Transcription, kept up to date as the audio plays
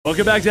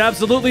Welcome back to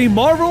Absolutely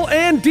Marvel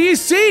and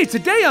DC.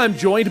 Today I'm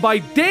joined by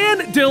Dan,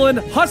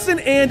 Dylan, Hassan,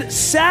 and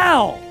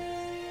Sal.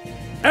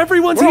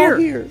 Everyone's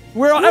here.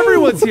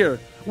 Everyone's here.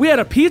 We had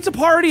a pizza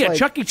party at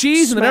Chuck E.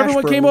 Cheese, and then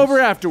everyone came over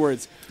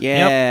afterwards.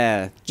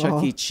 Yeah,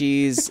 Chuck E.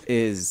 Cheese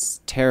is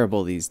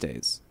terrible these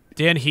days.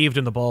 Dan heaved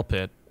in the ball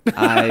pit.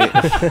 How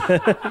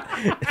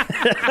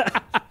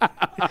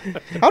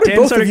did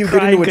both of you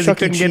get into a Chuck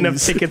E. Cheese? He couldn't get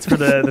enough tickets for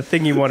the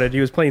thing he wanted. He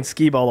was playing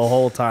skee-ball the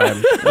whole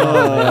time.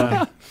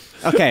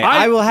 Okay,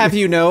 I will have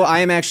you know I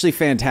am actually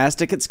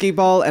fantastic at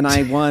skee-ball, and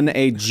I won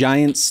a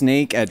giant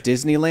snake at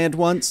Disneyland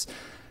once.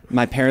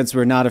 My parents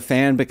were not a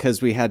fan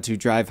because we had to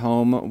drive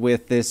home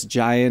with this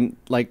giant,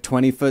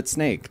 20-foot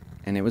snake,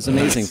 and it was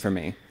amazing for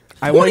me.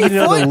 I want you to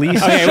know the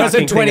least Okay, it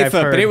wasn't shocking 20 thing foot,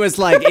 I've heard.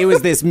 but it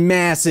was this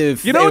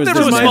massive. You know what there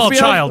was was a small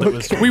child. It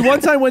was. We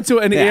one time went to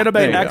an anime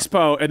there you go.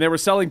 expo, and they were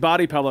selling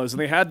body pillows, and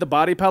they had the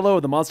body pillow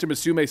of the Monster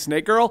Musume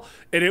Snake Girl,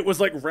 and it was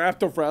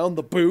wrapped around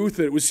the booth,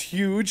 and it was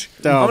huge.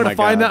 Oh, I'm gonna my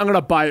find God. that. I'm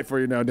gonna buy it for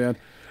you now, Dan.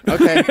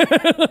 Okay.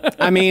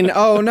 I mean,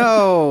 oh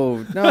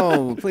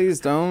no, please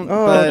don't.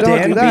 Oh, but don't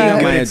Dan do being that.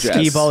 good my at address.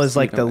 skee-ball is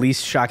You the know.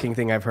 least shocking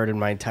thing I've heard in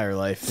my entire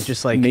life. It's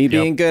just Me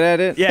being good at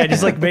it. yeah, it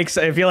just makes.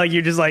 I feel like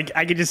you're just I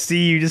could just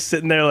see you just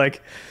sitting there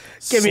give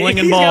me.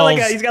 Slinging He's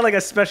balls. he's got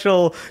a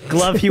special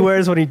glove he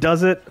wears when he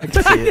does it. I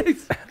can see it.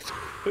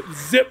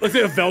 Zip, let's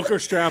a Velcro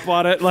strap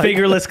on it.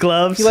 Fingerless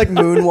gloves. He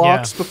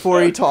moonwalks Yeah.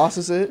 before he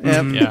tosses it.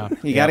 Yep. Yeah.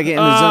 You got to get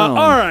in the zone.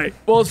 All right.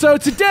 Well, so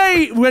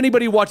today,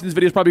 anybody watching this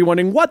video is probably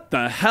wondering, what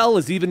the hell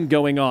is even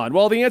going on?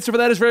 Well, the answer for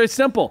that is very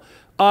simple.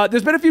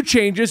 There's been a few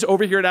changes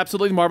over here at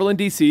Absolutely Marvel and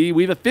DC.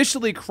 We've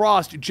officially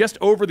crossed just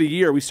over the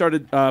year. We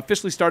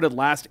officially started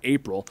last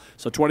April,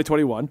 so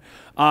 2021.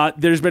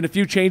 There's been a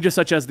few changes,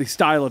 such as the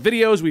style of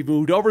videos. We've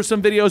moved over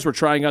some videos. We're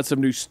trying out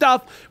some new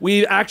stuff.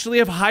 We actually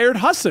have hired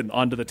Hassan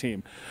onto the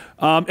team.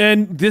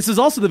 And this is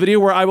also the video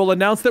where I will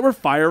announce that we're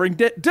firing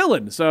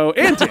Dylan. So,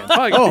 and Dan.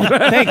 Oh,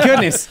 thank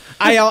goodness.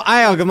 I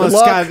almost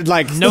got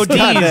No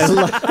D's.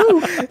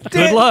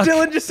 Good luck.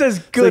 Dylan just says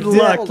good It's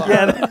like, luck.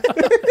 Dan,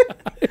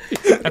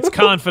 Yeah. That's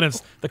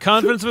confidence. The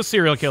confidence of a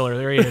serial killer.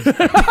 There he is.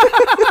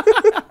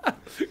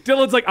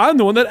 Dylan's like, I'm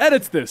the one that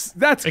edits this.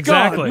 That's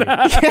Exactly.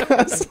 gone.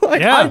 Yes,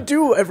 Yeah. I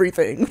do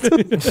everything.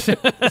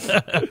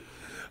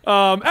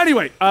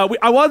 Anyway,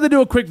 I wanted to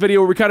do a quick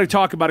video where we kind of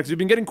talk about it because we've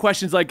been getting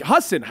questions like,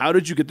 Hassan, how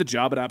did you get the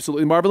job at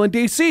Absolutely Marvel and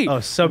DC? Oh,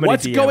 so many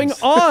What's DMs. going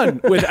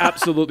on with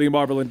Absolutely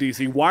Marvel and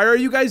DC? Why are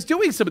you guys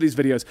doing some of these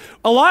videos?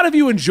 A lot of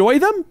you enjoy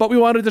them, but we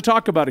wanted to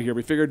talk about it here.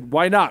 We figured,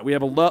 why not? We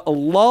have a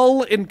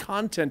lull in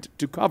content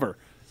to cover.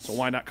 So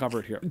why not cover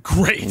it here?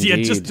 Great. Yeah,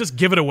 Indeed. just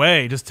give it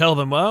away. Just tell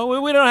them,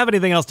 well, we don't have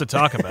anything else to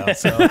talk about.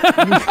 So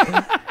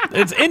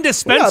it's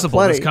indispensable,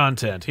 plenty. this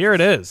content. Here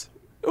it is.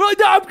 Well,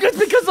 no, because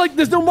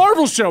there's no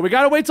Marvel show. We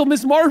got to wait till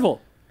Miss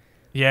Marvel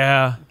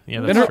Yeah. Yeah,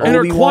 and that's her, true. and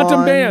her Obi-Wan.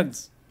 quantum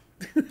bands.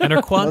 And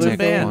her quantum Other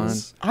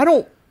bands. I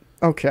don't.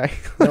 Okay.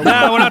 No,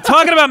 we're not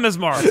talking about Ms.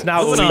 Marvel.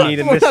 Not what Moving we on. need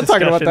in We're this not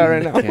talking about that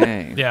right discussion. now.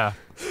 Okay. Yeah.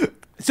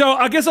 So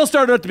I guess I'll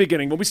start at the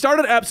beginning. When we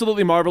started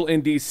Absolutely Marvel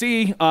in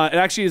DC, it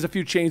actually is a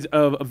few chains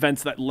of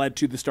events that led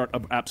to the start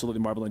of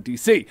Absolutely Marvel in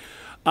DC.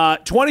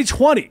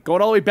 2020,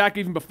 going all the way back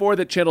even before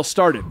the channel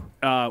started,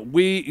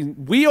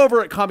 we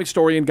over at Comic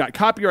Storian got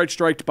copyright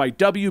striked by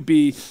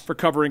WB for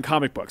covering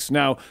comic books.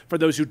 Now, for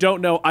those who don't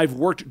know, I've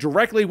worked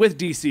directly with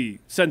DC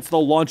since the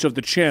launch of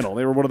the channel.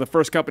 They were one of the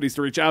first companies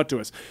to reach out to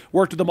us.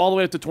 Worked with them all the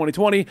way up to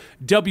 2020.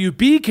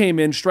 WB came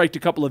in, striked a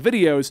couple of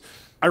videos.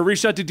 I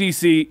reached out to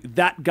DC,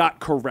 that got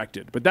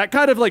corrected. But that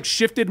kind of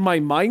shifted my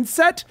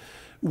mindset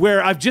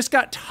where I've just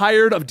got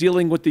tired of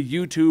dealing with the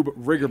YouTube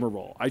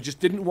rigmarole. I just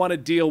didn't want to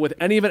deal with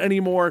any of it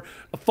anymore.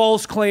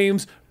 False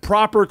claims,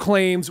 proper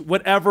claims,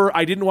 whatever.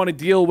 I didn't want to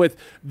deal with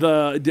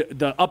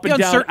the up and down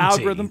uncertainty.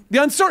 algorithm.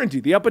 The uncertainty,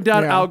 the up and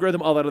down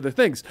algorithm, all that other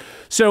things.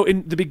 So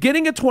in the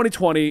beginning of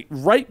 2020,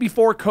 right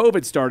before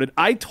COVID started,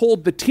 I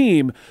told the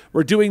team,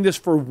 we're doing this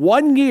for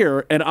 1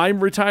 year and I'm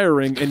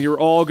retiring and you're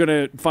all going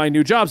to find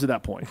new jobs at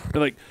that point.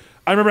 They're like,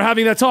 I remember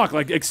having that talk,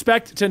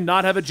 expect to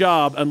not have a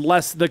job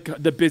unless the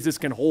business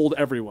can hold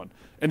everyone.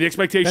 And the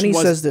expectation And he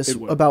was says this it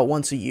would. about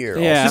once a year.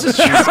 Yeah. I was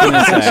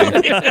gonna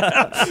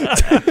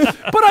say.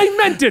 But I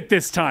meant it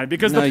this time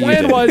because No, the you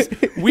plan didn't. was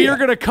we are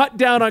going to cut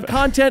down on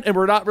content and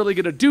we're not really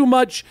going to do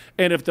much.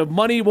 And if the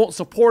money won't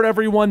support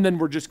everyone, then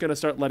we're just going to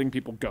start letting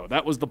people go.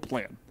 That was the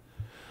plan.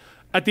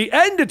 At the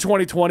end of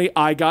 2020,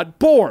 I got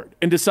bored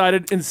and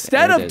decided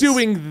instead There of it is.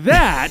 doing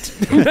that,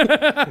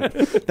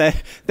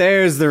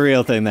 There's the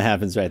real thing that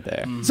happens right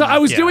there. so I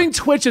was Yeah. doing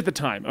Twitch at the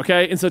time,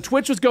 okay? And so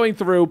Twitch was going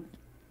through,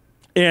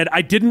 and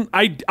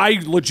I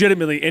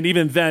legitimately, and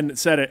even then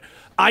said it,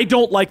 I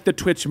don't like the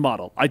Twitch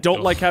model. I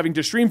don't like having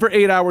to stream for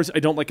 8 hours. I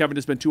don't like having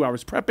to spend 2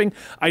 hours prepping.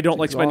 I don't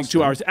like spending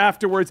 2 hours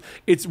afterwards.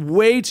 It's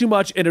way too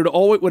much. And it would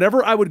always,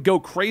 whenever I would go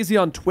crazy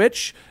on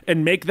Twitch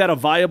and make that a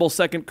viable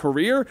second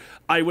career,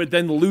 I would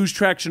then lose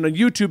traction on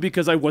YouTube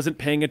because I wasn't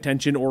paying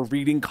attention or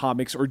reading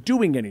comics or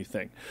doing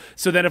anything.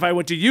 So then if I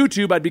went to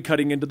YouTube, I'd be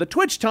cutting into the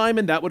Twitch time,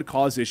 and that would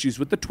cause issues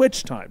with the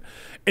Twitch time.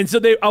 And so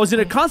I was in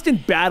a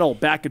constant battle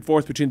back and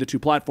forth between the two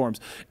platforms.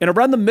 And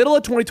around the middle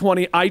of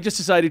 2020, I just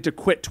decided to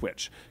quit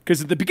Twitch.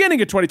 Because at the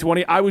beginning of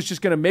 2020, I was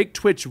just going to make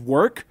Twitch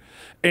work.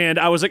 And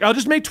I was like, I'll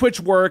just make Twitch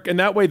work, and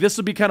that way this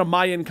will be kind of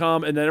my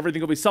income, and then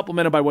everything will be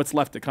supplemented by what's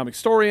left at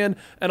Comicstorian,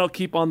 and I'll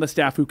keep on the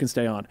staff who can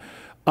stay on.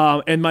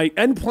 And my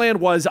end plan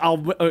was, I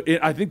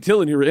think,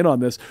 Dylan, you were in on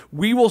this.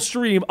 We will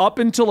stream up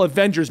until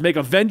Avengers, make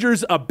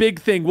Avengers a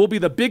big thing. We'll be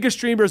the biggest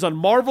streamers on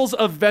Marvel's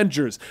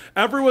Avengers.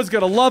 Everyone's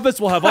going to love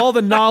us. We'll have all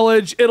the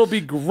knowledge. It'll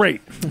be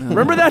great.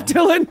 Remember that,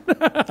 Dylan?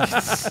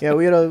 Yeah,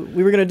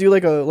 we were gonna do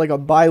like a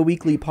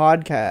bi-weekly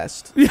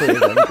podcast for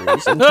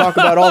Avengers and talk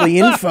about all the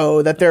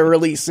info that they're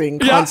releasing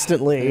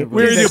constantly.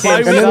 We were gonna do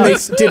and then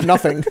they did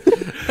nothing.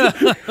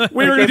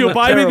 We were going to do a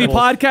bi-weekly terrible.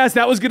 podcast.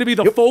 That was going to be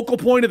the focal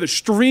point of the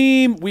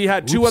stream. We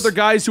had two other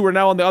guys who are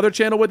now on the other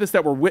channel with us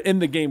that were in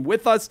the game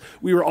with us.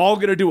 We were all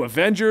going to do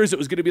Avengers. It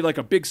was going to be like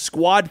a big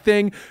squad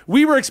thing.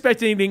 We were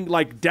expecting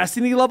like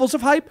Destiny levels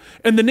of hype,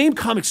 and the name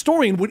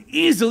Comicstorian would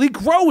easily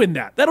grow in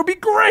that. That'll be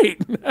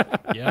great.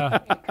 Yeah.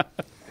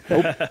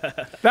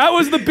 That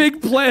was the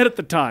big plan at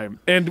the time.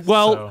 And,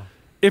 well,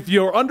 if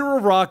you're under a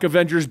rock,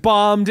 Avengers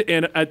bombed.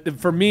 And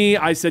for me,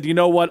 I said, you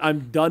know what?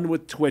 I'm done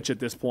with Twitch at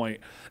this point.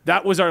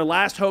 That was our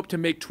last hope to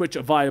make Twitch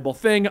a viable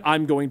thing.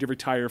 I'm going to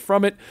retire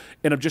from it,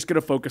 and I'm just going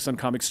to focus on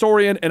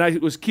Comicstorian. And I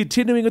was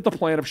continuing with the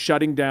plan of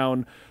shutting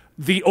down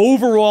the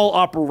overall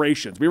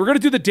operations. We were going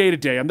to do the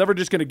day-to-day. I'm never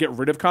just going to get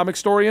rid of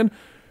Comicstorian,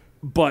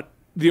 but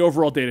the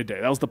overall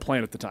day-to-day. That was the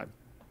plan at the time.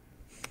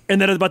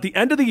 And then at about the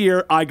end of the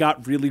year, I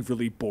got really,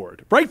 really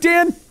bored. Right,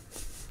 Dan?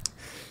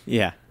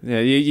 Yeah,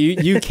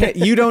 you can't.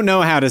 You don't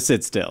know how to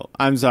sit still.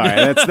 I'm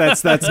sorry.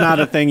 That's not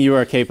a thing you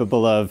are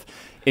capable of.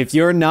 If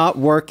you're not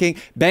working,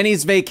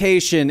 Benny's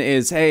vacation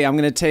is, hey, I'm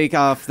going to take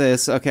off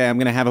this. Okay, I'm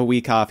going to have a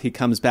week off. He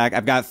comes back.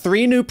 I've got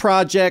 3 new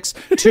projects,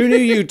 2 new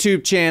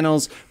YouTube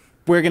channels.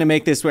 We're going to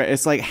make this work.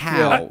 It's like,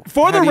 how?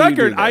 For How the do you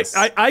do record, this?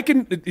 I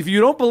can, if you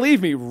don't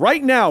believe me,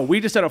 right now, we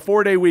just had a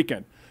 4-day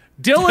weekend.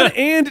 Dylan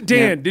and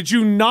Dan, did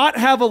you not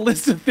have a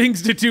list of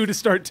things to do to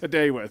start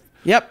today with?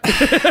 Yep.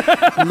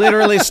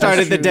 Literally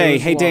started the day.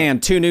 Hey,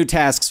 Dan, 2 new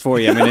tasks for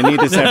you. I'm going to need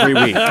this every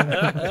week.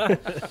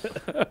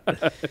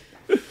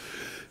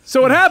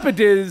 So what happened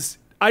is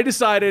I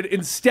decided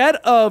instead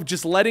of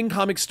just letting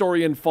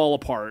Comicstorian fall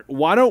apart,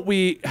 why don't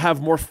we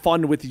have more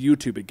fun with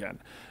YouTube again?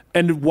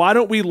 And why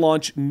don't we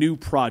launch new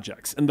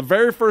projects? And the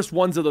very first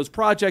ones of those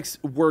projects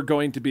were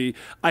going to be,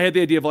 I had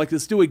the idea of like,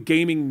 let's do a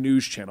gaming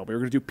news channel. We were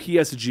going to do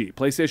PSG,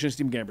 PlayStation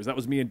Steam Gamers. That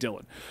was me and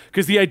Dylan.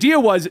 Because the idea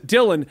was,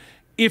 Dylan,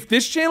 if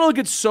this channel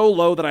gets so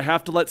low that I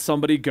have to let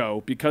somebody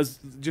go, because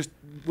just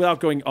without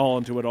going all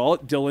into it all,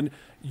 Dylan,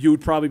 you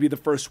would probably be the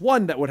first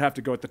one that would have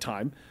to go at the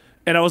time.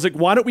 And I was like,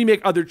 why don't we make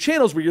other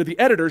channels where you're the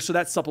editor so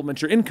that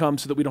supplements your income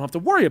so that we don't have to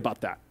worry about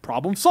that?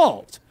 Problem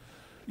solved.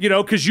 You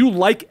know, because you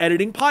like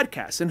editing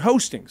podcasts and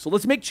hosting. So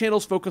let's make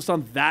channels focused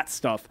on that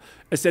stuff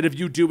instead of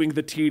you doing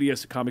the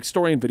tedious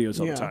Comicstorian videos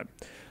all the time.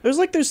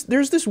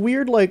 There's this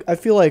weird, like, I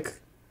feel like,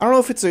 I don't know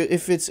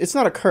if it's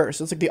not a curse.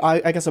 It's like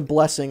I guess a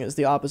blessing is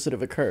the opposite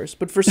of a curse.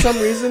 But for some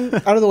reason,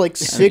 out of the like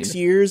 6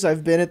 years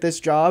I've been at this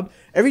job,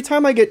 every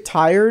time I get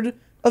tired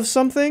of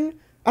something,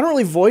 I don't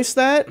really voice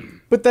that,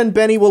 but then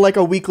Benny will like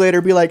a week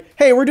later be like,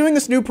 hey, we're doing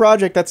this new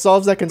project that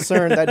solves that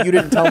concern that you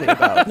didn't tell me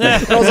about. And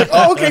I was like,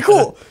 oh, okay,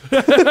 cool.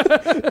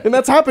 And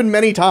that's happened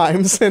many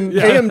times. And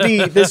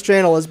AMD, this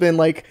channel has been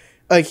like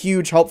a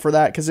huge help for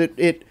that because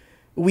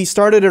we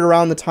started it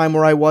around the time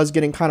where I was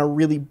getting kind of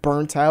really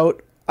burnt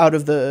out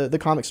of the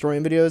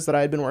Comicstorian videos that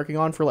I had been working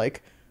on for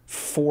like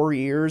 4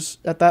 years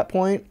at that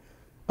point.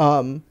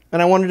 And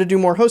I wanted to do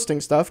more hosting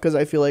stuff because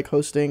I feel like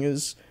hosting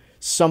is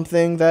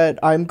something that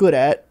I'm good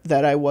at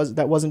that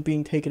wasn't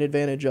being taken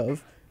advantage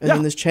of. And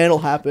then this channel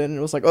happened and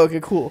it was like, okay,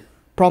 cool.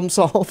 Problem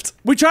solved.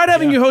 We tried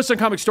having you host on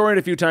Comicstorian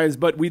a few times,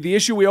 but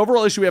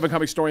overall issue we have on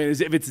Comicstorian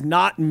is if it's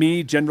not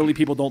me, generally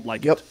people don't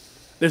like it.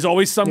 There's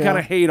always some kind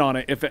of hate on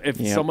it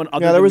if someone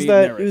other than there was me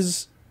that. narrates. It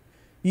was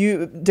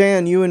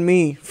you and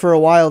me for a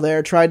while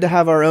there tried to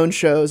have our own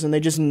shows and they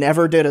just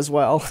never did as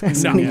well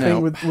as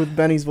anything with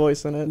Benny's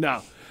voice in it.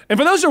 No. And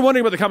for those who are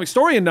wondering about the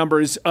Comicstorian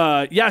numbers,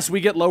 yes, we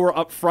get lower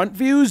upfront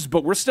views,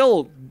 but we're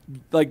still,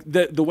 like,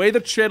 the way the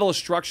channel is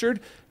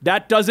structured,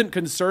 that doesn't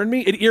concern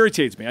me. It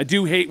irritates me. I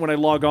do hate when I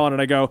log on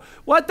and I go,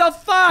 what the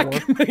fuck?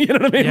 You know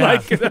what I mean?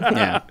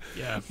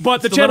 Yeah.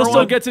 But the It's channel number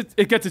still one.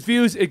 gets its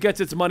views, it gets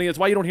its money. That's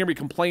why you don't hear me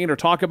complain or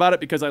talk about it,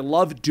 because I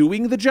love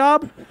doing the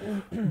job,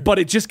 but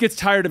it just gets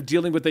tired of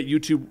dealing with that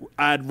YouTube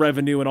ad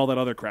revenue and all that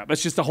other crap.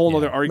 That's just a whole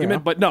other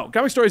argument. But no,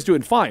 Comicstorian is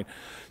doing fine.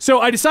 So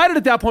I decided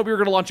at that point we were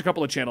going to launch a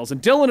couple of channels.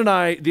 And Dylan and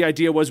I, the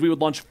idea was we would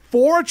launch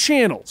 4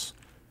 channels,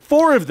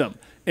 4 of them.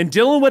 And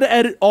Dylan would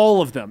edit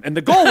all of them. And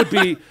the goal would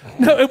be,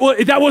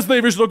 that was the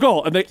original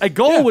goal. And a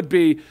goal would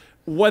be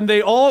when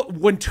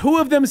 2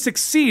 of them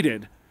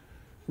succeeded,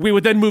 we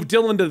would then move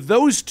Dylan to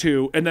those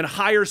 2 and then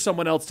hire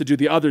someone else to do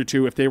the other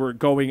 2 if they were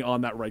going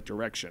on that right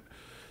direction.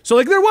 So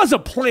like there was a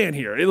plan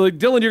here. Like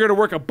Dylan, you're going to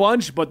work a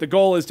bunch, but the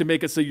goal is to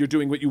make it so you're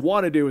doing what you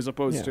want to do as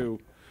opposed to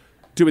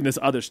doing this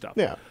other stuff.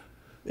 Yeah.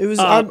 It was.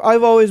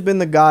 I've always been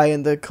the guy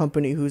in the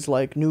company who's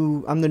like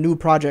new. I'm the new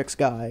projects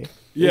guy.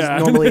 Yeah.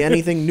 Normally,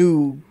 anything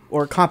new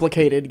or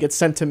complicated gets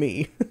sent to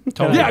me.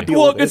 Totally. Yeah, deal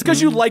well, with it's it.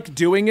 because you like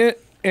doing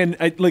it, and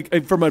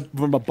from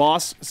a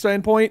boss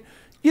standpoint,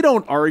 you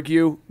don't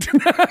argue.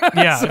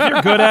 Yeah, if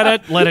you're good at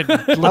it, let I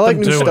them like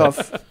new do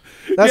stuff. it.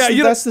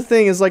 That's the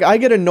thing is like I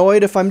get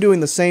annoyed if I'm doing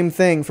the same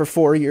thing for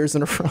 4 years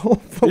in a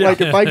row. But like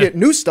if I get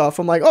new stuff,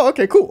 I'm like, oh,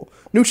 okay, cool,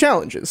 new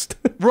challenges.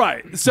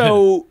 Right.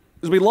 So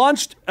as we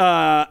launched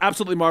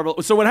Absolutely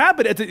Marvel. So what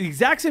happened at the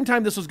exact same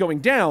time this was going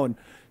down,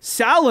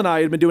 Sal and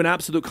I had been doing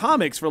Absolute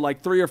Comics for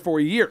like 3 or 4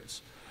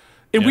 years.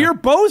 And we were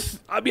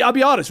both, I'll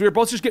be honest, we were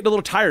both just getting a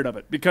little tired of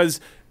it because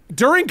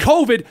during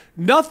COVID,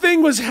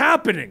 nothing was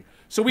happening.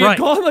 So we had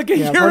gone like a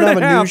year hard and to a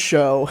have half. a news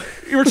show.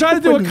 You were trying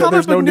to do a When comic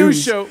there's book no news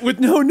news. show with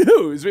no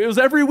news. It was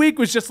every week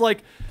was just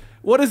like,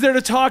 what is there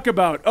to talk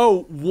about?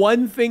 Oh,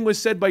 one thing was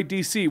said by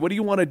DC. What do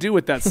you want to do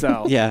with that,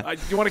 Sal? Yeah.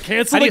 You want to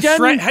cancel How do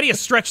again? how do you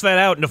stretch that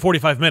out into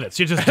 45 minutes?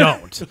 You just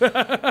don't.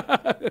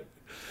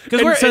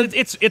 Because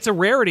it's a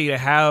rarity to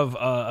have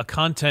a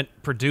content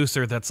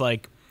producer that's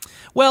like,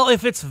 well,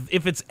 if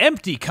it's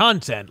empty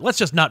content, let's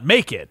just not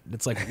make it.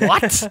 It's like,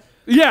 what?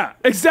 Yeah,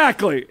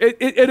 exactly.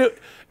 And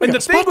the thing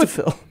spot to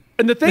fill.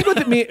 And the thing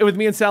with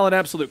me and Sal and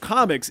Absolute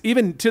Comics,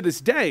 even to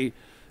this day,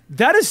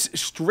 that is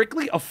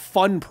strictly a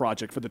fun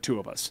project for the two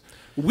of us.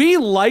 We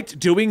liked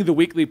doing the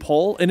weekly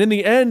poll, and in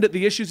the end,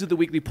 the issues of the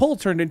weekly poll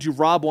turned into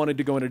Rob wanted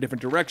to go in a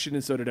different direction,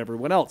 and so did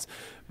everyone else.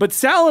 But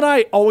Sal and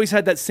I always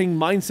had that same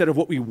mindset of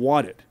what we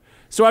wanted.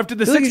 So after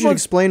the I feel like you 6 should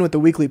months, explain what the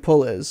weekly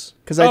pull is,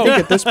 because I think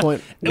at this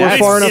point we're It's-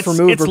 far enough it's-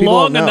 removed It's where people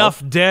long don't know.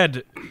 enough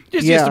dead. Just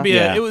used Yeah. to be.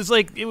 Yeah. It was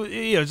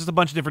just a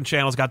bunch of different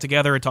channels got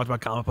together and talked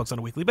about comic books on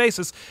a weekly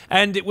basis,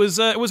 and it was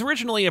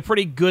originally a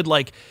pretty good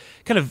like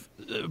kind of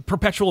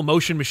perpetual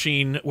motion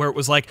machine where it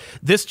was like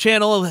this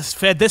channel has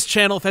fed this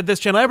channel,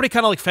 everybody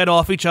kind of like fed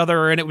off each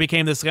other, and it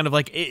became this kind of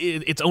like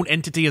its own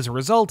entity as a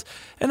result.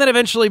 And then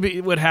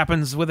eventually, what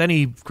happens with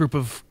any group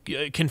of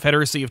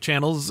confederacy of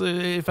channels,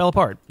 it fell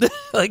apart.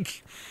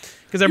 Like.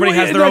 Because everybody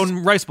has their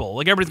own rice bowl.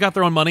 Like, everybody's got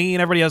their own money,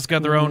 and everybody has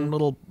got their own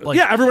little, like...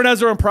 yeah, everyone has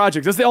their own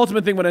projects. That's the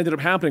ultimate thing what ended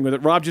up happening with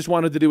it. Rob just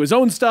wanted to do his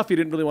own stuff. He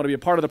didn't really want to be a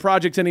part of the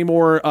project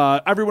anymore.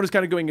 Everyone is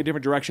kind of going in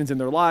different directions in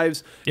their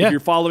lives. Yeah. If you're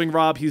following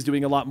Rob, he's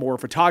doing a lot more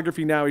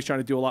photography now. He's trying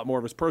to do a lot more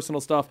of his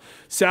personal stuff.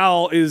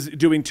 Sal is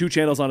doing 2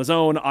 channels on his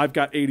own. I've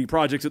got 80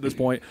 projects at this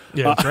point.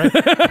 Yeah, that's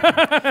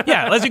right.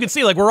 Yeah, as you can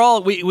see, like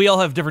we all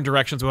have different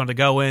directions we wanted to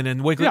go in,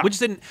 and we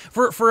just didn't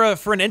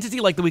for an entity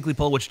like the Weekly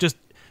Poll, which just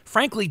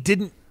frankly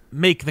didn't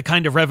make the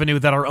kind of revenue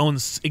that our own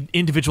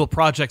individual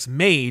projects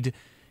made.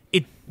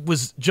 It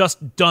was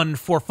just done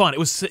for fun. It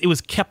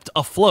was kept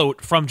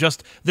afloat from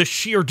just the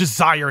sheer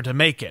desire to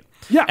make it.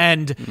 Yeah.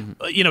 And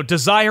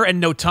desire and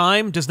no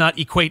time does not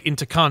equate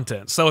into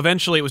content. So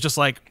eventually it was just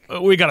like,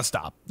 we got to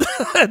stop.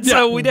 And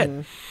so we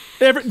did.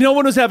 No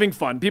one was having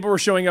fun. People were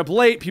showing up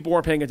late. People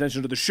weren't paying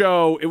attention to the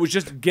show. It was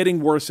just getting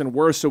worse and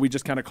worse, so we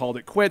just kind of called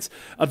it quits.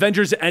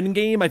 Avengers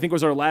Endgame, I think,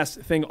 was our last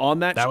thing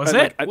on that. That was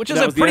it, which is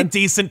a pretty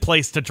decent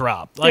place to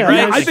drop. Like, Yeah, right?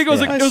 Yeah, I think it was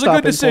a good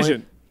Stopping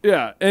decision. point.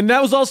 Yeah, and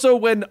that was also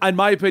when, in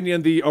my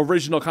opinion, the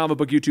original comic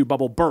book YouTube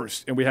bubble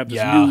burst, and we have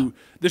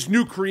this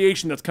new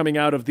creation that's coming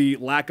out of the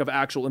lack of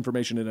actual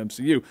information in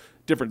MCU.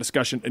 Different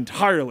discussion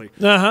entirely.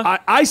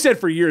 I said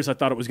for years I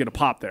thought it was going to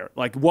pop there.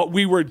 Like what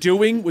we were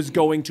doing was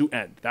going to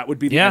end. That would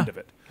be the end of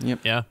it. Yep.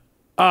 Yeah.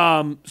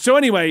 So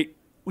anyway,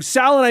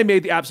 Sal and I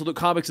made the Absolute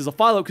Comics as a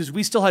follow-up because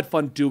we still had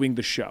fun doing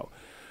the show.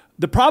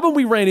 The problem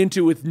we ran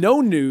into with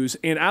no news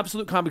and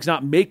Absolute Comics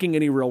not making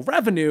any real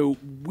revenue,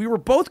 we were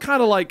both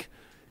kind of like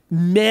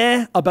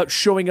meh about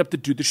showing up to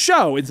do the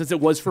show. And since it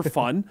was for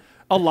fun,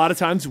 a lot of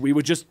times we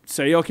would just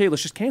say, okay,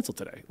 let's just cancel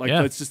today. Like,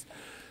 let's just...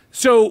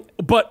 So,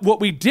 but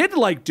what we did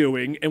like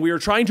doing, and we were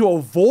trying to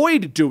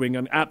avoid doing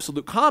on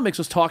Absolute Comics,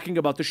 was talking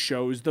about the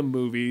shows, the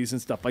movies,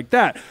 and stuff like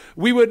that.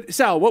 We would,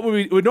 Sal, what would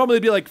we, it would normally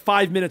be like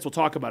 5 minutes, we'll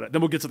talk about it,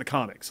 then we'll get to the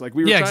comics. Like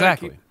we were trying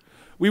exactly. to keep,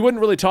 we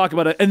wouldn't really talk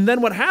about it. And then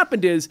what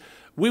happened is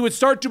we would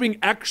start doing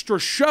extra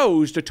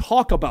shows to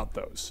talk about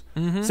those.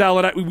 Sal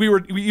and I, we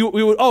would,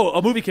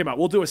 a movie came out.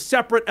 We'll do a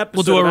separate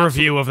episode. We'll do a of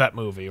review of that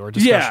movie or a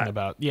discussion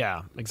about.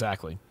 Yeah,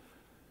 exactly.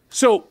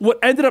 So what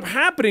ended up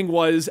happening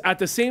was at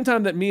the same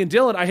time that me and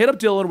Dylan, I hit up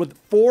Dylan with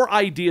 4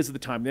 ideas at the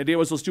time. The idea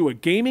was let's do a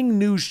gaming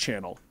news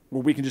channel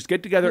where we can just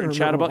get together and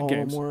chat about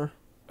games. Huh?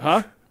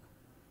 I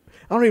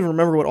don't even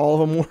remember what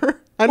all of them were.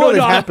 I know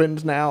they've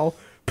happened now,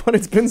 but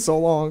it's been so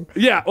long.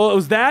 Yeah, well, it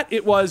was that.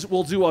 It was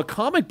we'll do a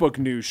comic book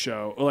news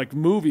show, or like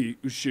movie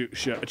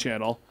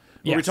channel,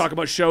 where we talk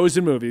about shows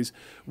and movies.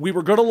 We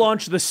were going to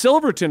launch the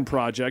Silverton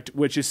Project,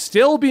 which is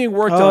still being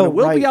worked on. It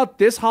will be out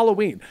this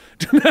Halloween.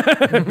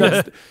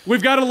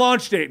 We've got a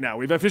launch date now.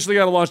 We've officially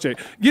got a launch date.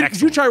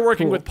 You try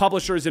working with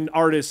publishers and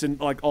artists and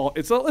like all.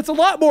 It's a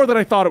lot more than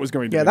I thought it was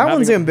going to be. Yeah, that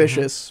one's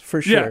ambitious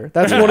for sure. Yeah.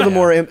 That's one of the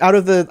more out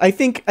of the. I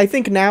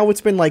think now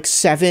it's been like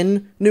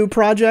 7 new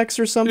projects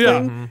or something.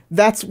 Yeah.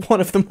 That's one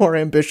of the more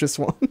ambitious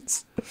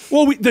ones.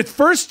 Well, the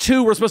first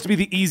 2 were supposed to be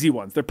the easy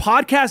ones. They're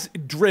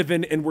podcast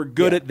driven, and we're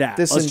good at that.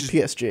 This Let's and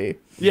just- PSG.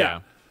 Yeah.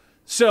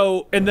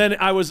 So, and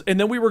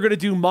then we were going to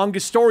do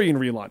Mangastorian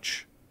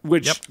relaunch,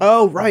 which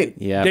Oh, right.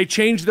 Yeah. they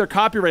changed their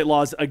copyright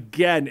laws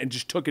again and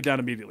just took it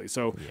down immediately.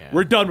 So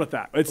we're done with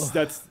that.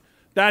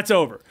 That's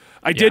over.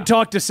 I did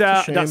talk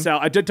to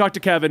I did talk to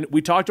Kevin.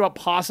 We talked about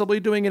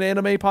possibly doing an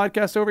anime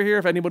podcast over here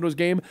if anyone was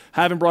game.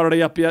 Haven't brought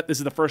it up yet. This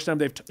is the first time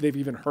they've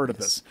even heard of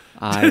this.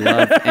 I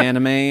love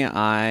anime.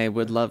 I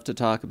would love to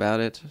talk about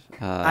it.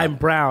 I'm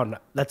brown.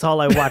 That's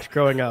all I watched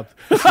growing up.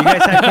 You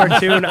guys had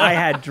cartoon. I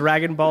had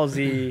Dragon Ball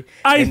Z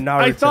and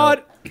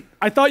Naruto.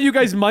 I thought you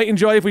guys might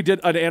enjoy if we did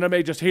an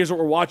anime. Just here's what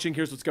we're watching,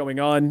 here's what's going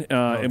on,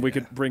 and we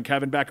could bring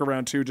Kevin back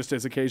around too, just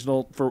as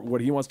occasional for what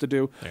he wants to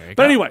do.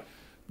 But anyway.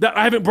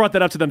 I haven't brought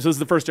that up to them, so this is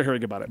the first they're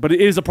hearing about it. But it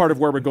is a part of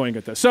where we're going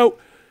at this. So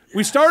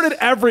we started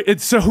for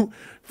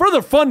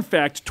the fun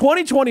fact,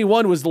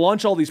 2021 was to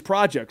launch all these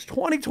projects.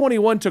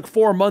 2021 took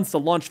 4 months to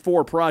launch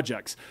 4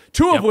 projects,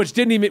 two of which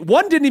didn't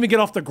even get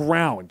off the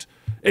ground.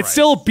 It's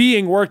still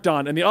being worked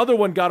on, and the other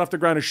one got off the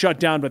ground and shut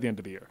down by the end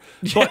of the year.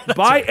 But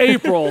by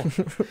April,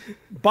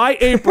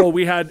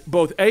 we had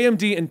both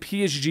AMD and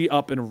PSG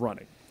up and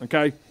running.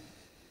 Okay.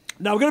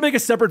 Now, we're going to make a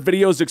separate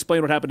video to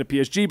explain what happened to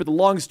PSG, but the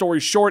long story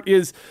short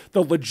is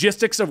the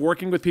logistics of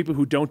working with people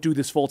who don't do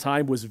this full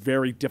time was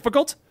very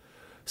difficult.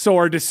 So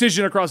our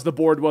decision across the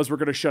board was we're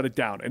going to shut it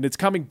down. And it's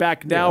coming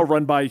back now,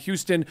 run by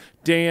Houston,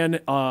 Dan,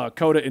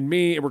 Coda, and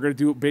me, and we're going to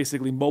do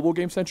basically mobile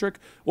game-centric.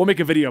 We'll make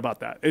a video about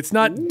that. It's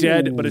not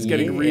dead, but it's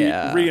getting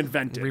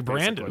reinvented.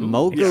 Rebranded.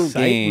 Mogul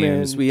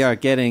Games. We are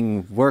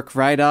getting work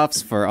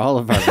write-offs for all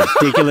of our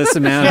ridiculous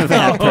amount of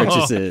app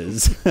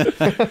purchases.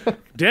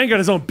 Dan got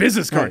his own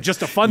business card just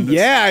to fund this.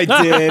 Yeah, I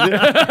did.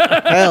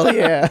 Hell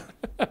yeah.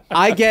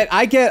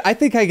 I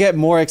think I get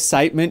more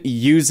excitement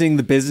using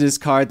the business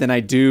card than I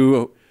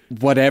do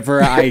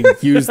whatever I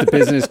use the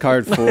business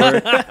card for.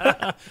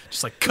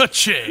 Just like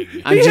ka-ching.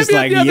 I'm just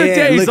like, yeah,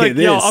 look at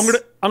this. Yo,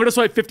 I'm gonna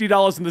swipe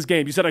 $50 in this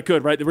game. You said I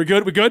could, right? We're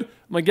good? We good? I'm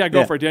like, yeah,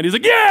 go for it, Dan. He's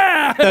like,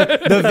 yeah!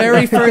 The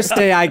very first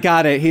day I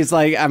got it,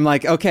 I'm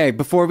like, okay,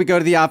 before we go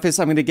to the office,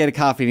 I'm going to get a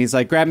coffee. And he's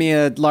like, grab me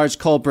a large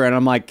cold brew. And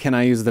I'm like, can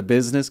I use the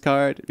business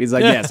card? He's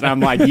like, yes. And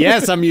I'm like,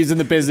 yes, I'm using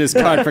the business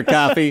card for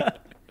coffee.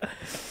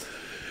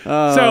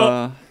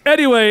 So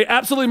anyway,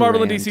 Absolutely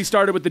Marvel and DC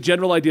started with the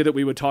general idea that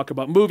we would talk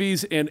about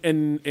movies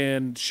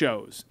and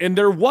shows. And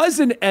there was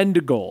an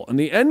end goal. And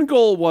the end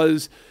goal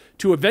was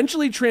to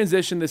eventually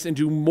transition this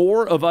into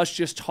more of us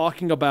just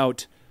talking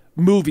about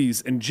movies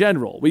in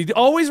general. We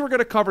always were going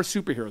to cover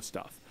superhero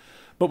stuff.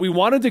 But we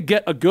wanted to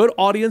get a good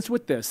audience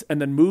with this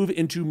and then move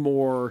into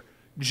more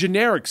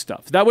generic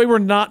stuff. That way we're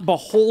not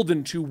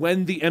beholden to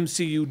when the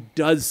MCU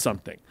does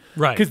something.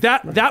 Right. Because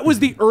that was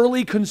the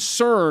early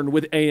concern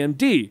with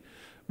AMD.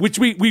 Which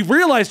we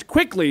realized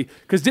quickly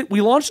because we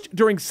launched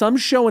during some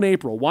show in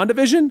April.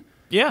 WandaVision?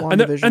 Yeah.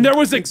 And there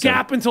was a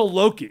gap until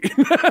Loki.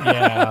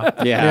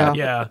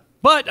 Yeah.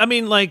 But, I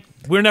mean, like,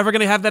 we're never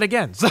going to have that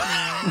again. So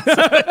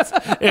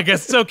I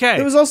guess it's okay.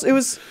 It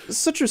was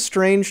such a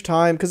strange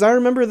time because I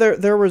remember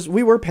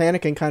we were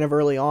panicking kind of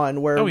early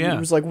on where it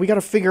was like, we got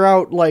to figure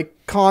out, like,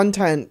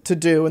 content to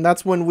do. And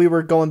that's when we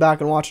were going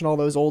back and watching all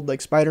those old,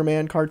 like,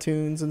 Spider-Man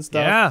cartoons and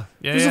stuff.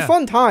 It was a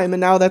fun time.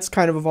 And now that's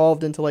kind of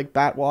evolved into, like,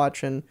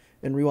 Batwatch and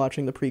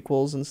rewatching the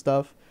prequels and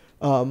stuff.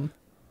 But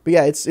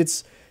yeah,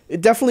 it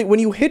definitely, when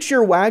you hitch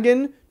your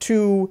wagon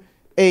to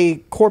a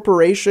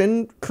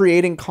corporation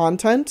creating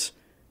content,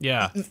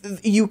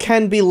 you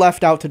can be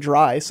left out to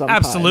dry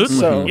sometimes. Absolutely.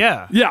 So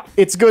yeah.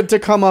 It's good to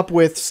come up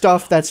with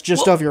stuff that's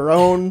just of your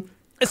own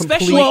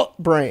complete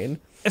brain.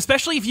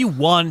 Especially if you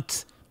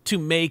want to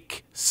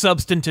make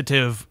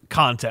substantive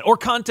content or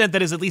content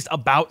that is at least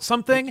about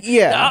something.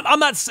 Yeah. I'm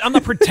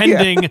not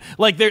pretending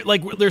like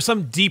there's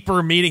some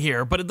deeper meaning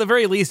here, but at the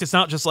very least, it's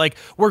not just like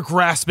we're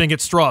grasping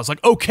at straws.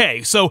 Like,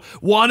 okay, so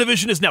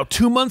WandaVision is now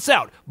 2 months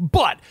out,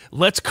 but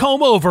let's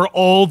comb over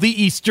all the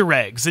Easter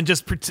eggs and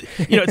just,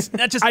 it's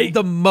not just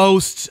the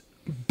most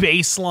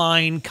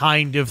baseline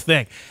kind of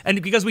thing.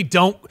 And because we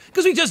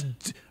just,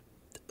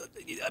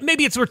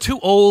 maybe we're too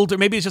old, or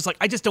maybe it's just like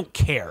I just don't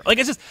care. Like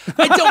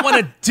I don't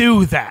want to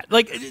do that.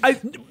 Like I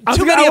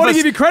want to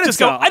give you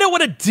credit. I don't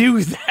want to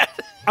do that.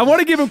 I want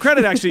to give him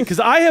credit actually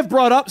because I have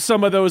brought up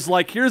some of those.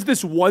 Like, here's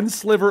this one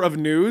sliver of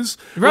news.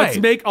 Right. Let's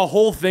make a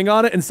whole thing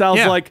on it. And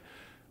Sal's like,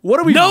 what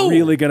are we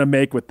really gonna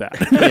make with that?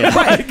 Because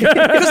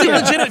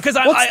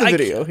What's the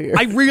video here?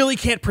 I really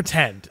can't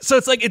pretend. So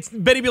it's like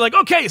Benny be like,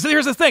 okay, so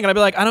here's the thing, and I'd be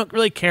like, I don't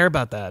really care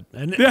about that.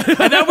 And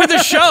then with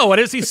the show, I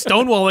just see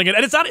stonewalling it,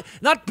 and it's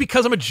not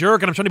because I'm a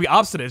jerk and I'm trying to be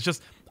obstinate. It's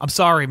just I'm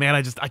sorry, man.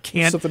 I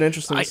can't. Something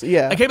interesting. I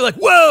can't be like,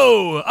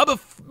 whoa, I'm a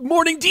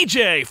morning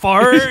DJ,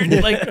 fart.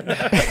 Like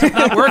it's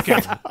not working.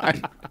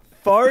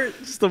 Fart?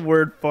 Just the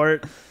word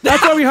fart.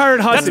 That's why we hired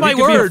Hudson. That's my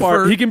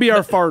word. He can be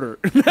our farter.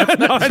 You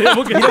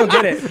don't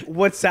get it.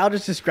 What Sal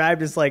just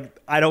described is like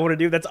I don't want to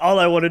do. That's all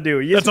I want to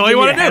do. That's all you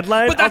want to do.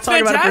 Headline, but that's I'll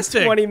talk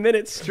fantastic. About it for 20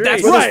 minutes straight.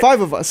 That's Well, right. there's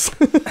 5 of us.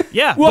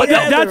 Yeah. Well,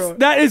 but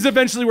that is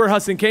eventually where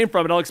Hudson came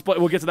from, and I'll explain.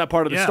 We'll get to that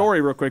part of the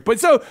story real quick. But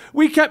so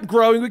we kept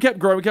growing, we kept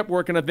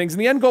working on things, and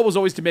the end goal was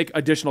always to make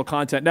additional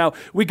content. Now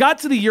we got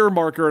to the year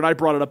marker, and I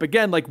brought it up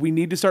again. Like, we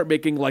need to start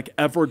making like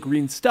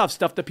evergreen stuff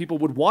that people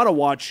would want to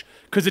watch,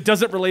 because it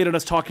doesn't relate to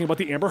us talking about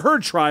the Amber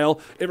Heard trial.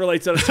 It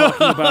relates to us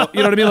talking about,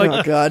 you know what I mean? Like,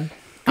 Oh God.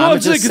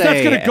 because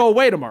that's going to go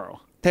away tomorrow.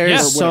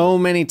 There's so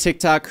many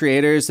TikTok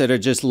creators that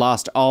have just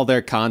lost all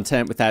their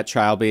content with that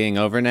trial being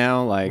over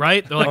now. Like,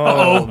 right? They're like,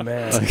 Oh, oh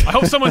man. I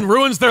hope someone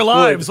ruins their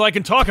lives so I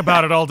can talk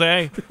about it all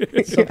day.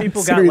 Some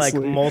people got like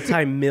Seriously.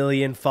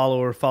 multi-million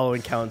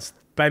following counts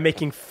by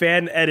making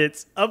fan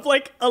edits of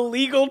like a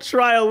legal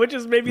trial, which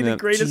is maybe the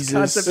greatest Jesus.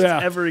 concept Yeah.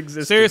 that's ever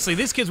existed. Seriously,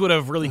 these kids would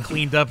have really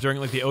cleaned up during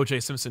like the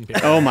O.J. Simpson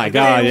period. oh my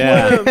god,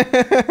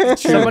 yeah.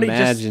 Somebody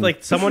imagine. just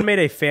like someone made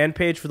a fan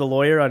page for the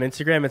lawyer on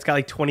Instagram. It's got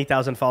like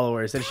 20,000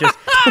 followers. And it's just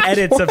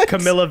edits of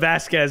Camila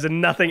Vasquez and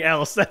nothing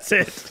else. That's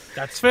it.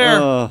 That's fair.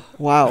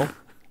 Wow.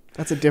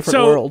 That's a different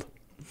So- world.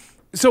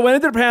 So what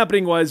ended up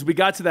happening was we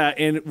got to that,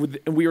 and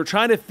we were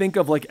trying to think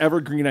of like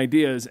evergreen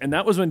ideas, and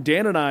that was when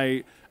Dan and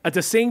I, at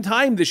the same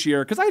time this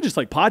year, because I just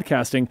like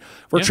podcasting,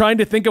 we're trying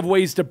to think of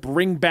ways to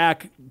bring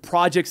back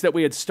projects that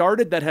we had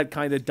started that had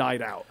kind of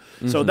died out.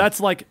 So that's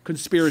like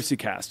Conspiracy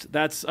Cast.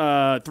 That's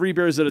 3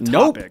 Beers at a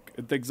Nope. Topic.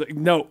 Things like,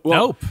 nope.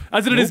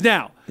 As it is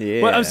now. Yeah.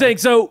 But I'm saying,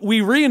 so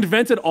we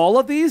reinvented all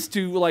of these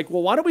to like,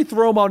 well, why don't we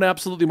throw them on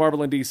Absolutely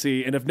Marvel and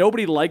DC? And if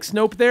nobody likes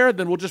Nope there,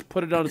 then we'll just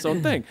put it on its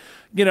own thing.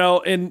 You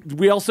know, and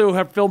we also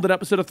have filmed an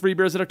episode of 3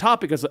 Beers at a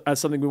Topic as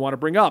something we want to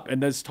bring up.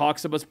 And there's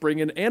talks of us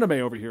bringing anime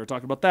over here,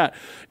 talking about that.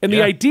 And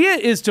the idea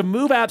is to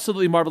move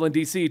Absolutely Marvel and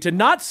DC to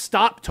not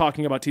stop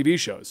talking about TV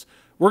shows.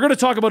 We're going to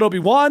talk about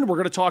Obi-Wan. We're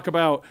going to talk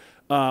about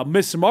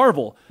Miss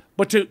Marvel,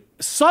 but to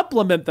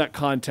supplement that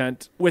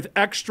content with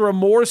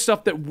more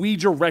stuff that we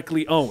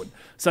directly own,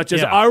 such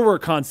as our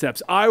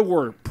concepts,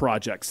 our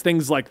projects,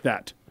 things like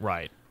that.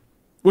 Right.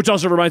 Which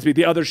also reminds me,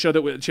 the other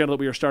channel that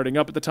we were starting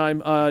up at the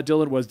time,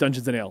 Dylan, was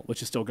Dungeons and Ale,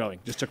 which is still going.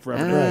 Just took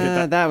forever to get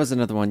that. That was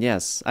another one.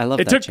 Yes, I love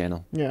that took-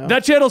 channel. Yeah.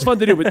 That channel's fun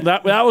to do, but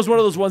that was one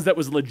of those ones that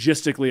was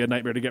logistically a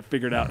nightmare to get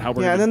figured out how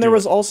we're Yeah, going and to then do there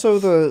was it. also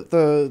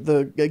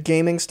the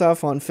gaming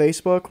stuff on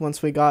Facebook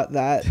once we got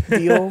that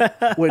deal,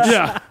 which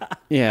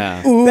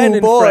Yeah. ooh Ben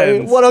and boy,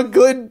 Friends. what a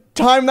good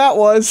time that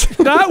was.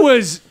 That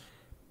was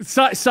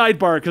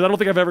sidebar, because I don't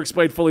think I've ever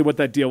explained fully what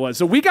that deal was.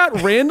 So we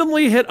got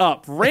randomly hit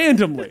up,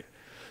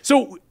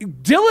 So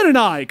Dylan and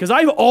I, because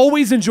I've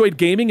always enjoyed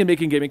gaming and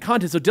making gaming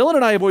content, so Dylan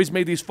and I have always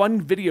made these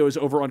fun videos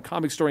over on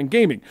Comic Story and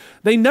Gaming.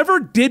 They never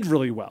did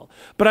really well,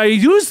 but I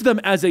used them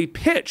as a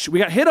pitch. We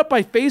got hit up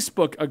by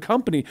Facebook, a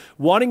company,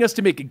 wanting us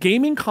to make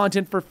gaming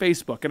content for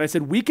Facebook. And I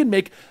said, we can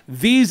make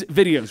these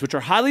videos, which are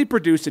highly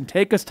produced and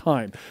take us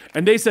time.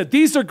 And they said,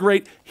 these are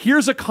great.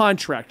 Here's a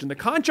contract. And the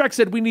contract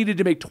said we needed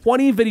to make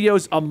 20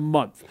 videos a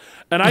month.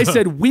 And I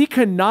said, we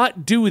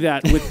cannot do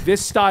that with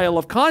this style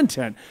of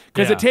content,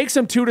 because it takes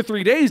them 2 to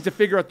 3 days to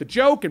figure out the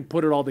joke and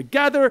put it all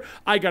together.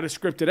 I got to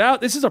script it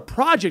out. This is a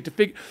project to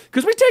figure,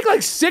 because we take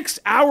like 6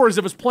 hours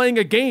of us playing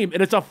a game,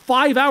 and it's a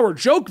 5-hour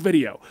joke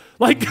video.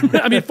 Like,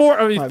 I mean,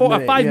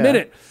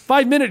 a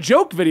 5 minute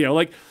joke video.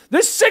 Like,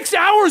 there's 6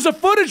 hours of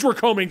footage we're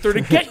combing through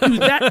to get you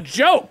that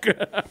joke.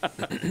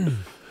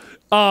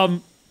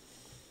 And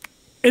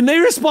they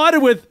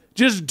responded with,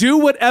 just do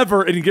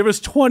whatever and give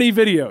us 20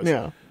 videos.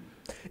 Yeah.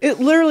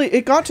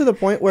 It got to the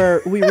point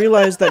where we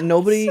realized that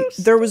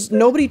there was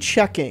nobody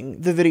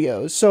checking the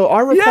videos. So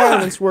our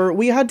requirements were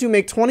we had to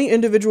make 20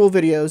 individual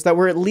videos that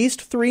were at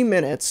least 3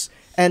 minutes,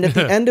 and at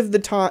the end of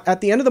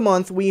the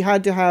month we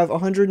had to have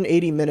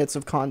 180 minutes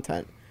of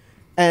content.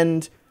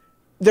 And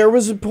there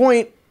was a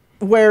point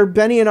where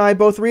Benny and I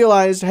both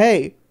realized,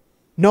 hey,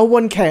 no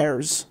one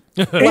cares.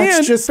 Let's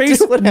And just do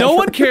whatever. no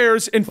one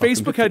cares, and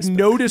Facebook had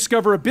no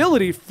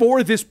discoverability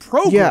for this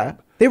program. Yeah.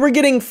 They were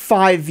getting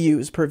 5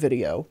 views per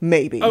video,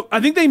 maybe. Oh, I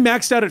think they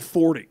maxed out at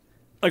 40.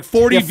 Like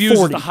 40 Yeah, views is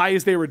 40. the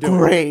highest they were doing.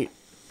 Great.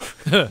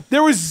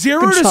 There was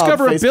zero Good job,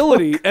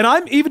 discoverability, and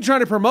I'm even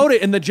trying to promote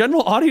it, and the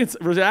general audience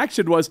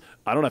reaction was,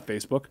 I don't have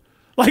Facebook.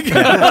 Like,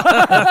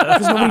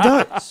 Because nobody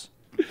does.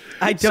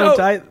 I don't.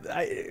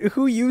 So-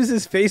 who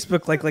uses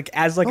Facebook like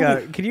as like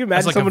a? Can you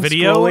imagine like a someone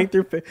video? scrolling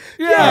through?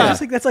 Yeah.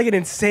 just like that's like an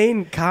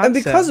insane concept. And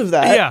because of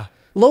that, Yeah.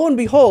 lo and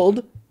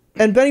behold,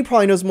 and Benny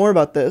probably knows more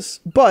about this,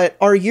 but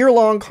our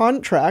year-long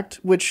contract,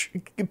 which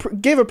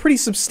gave a pretty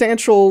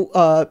substantial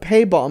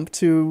pay bump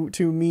to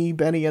me,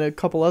 Benny, and a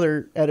couple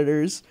other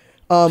editors,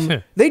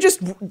 they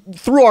just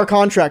threw our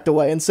contract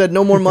away and said,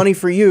 no more money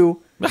for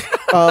you.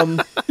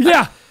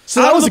 yeah. So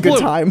that Out of was the a good blue.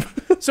 time.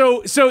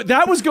 So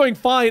that was going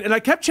fine, and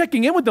I kept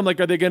checking in with them, like,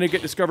 are they going to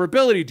get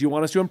discoverability? Do you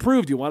want us to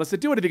improve? Do you want us to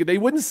do anything? They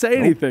wouldn't say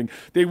anything.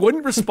 They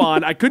wouldn't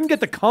respond. I couldn't get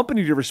the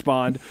company to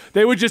respond.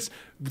 They would just,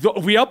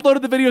 we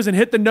uploaded the videos and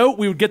hit the note,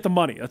 we would get the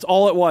money. That's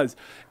all it was.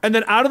 And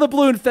then out of the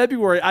blue in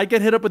February, I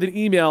get hit up with an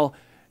email,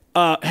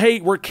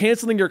 hey, we're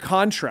canceling your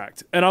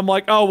contract. And I'm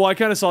like, oh, well, I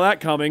kind of saw that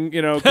coming,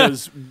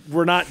 because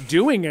we're not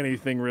doing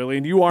anything really,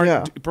 and you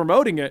aren't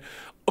promoting it.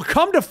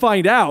 come to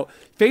find out,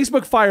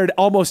 Facebook fired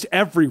almost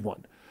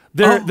everyone.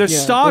 Their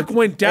stock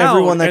went down.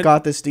 Everyone that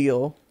got this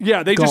deal.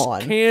 Yeah, they gone.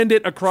 just canned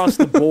it across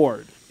the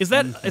board. Is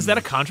that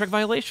a contract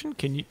violation?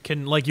 Can you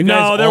No,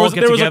 guys there all was-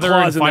 get there was a together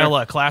clause and in file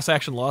there. a class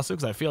action lawsuit?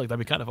 'Cause I feel like that'd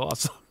be kind of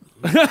awesome.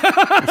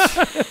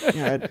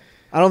 Yeah,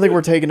 I don't think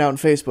we're taking down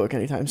Facebook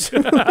anytime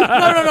soon.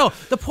 No.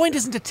 The point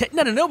isn't to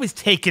nobody's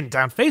taking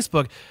down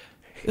Facebook.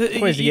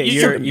 point is to get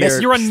You're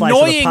your slice of the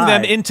annoying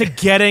them pie. into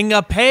getting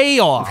a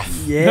payoff.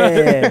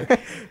 Yeah.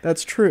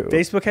 That's true.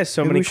 Facebook has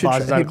so Maybe many we should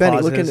clauses try- on Hey, Benny,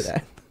 clauses. look into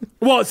that.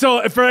 Well,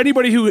 so for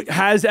anybody who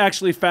has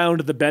actually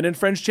found the Ben and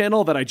Friends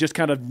channel that I just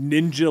kind of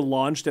ninja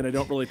launched and I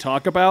don't really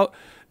talk about,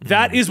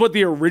 that is what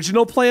the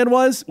original plan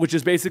was, which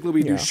is basically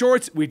we do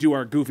shorts, we do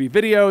our goofy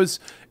videos,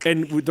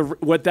 and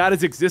what that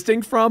is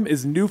existing from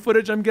is new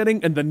footage I'm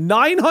getting and the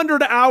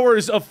 900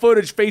 hours of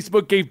footage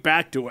Facebook gave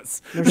back to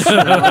us.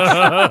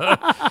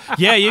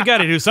 Yeah, you got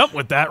to do something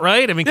with that,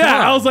 right? I mean, come Yeah,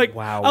 on. I was like,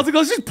 Wow. let's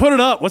just put it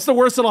up. What's the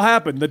worst that'll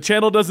happen? The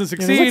channel doesn't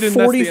succeed. There's like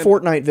and 40 that's the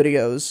end. Fortnite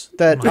videos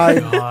that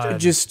I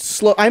just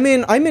slow. I'm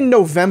in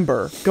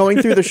November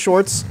going through the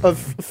shorts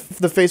of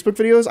the Facebook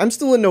videos. I'm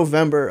still in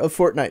November of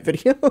Fortnite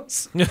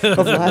videos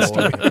of last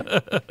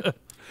year.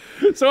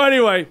 So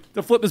anyway,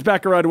 to flip this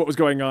back around to what was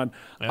going on,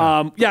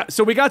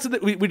 so we got to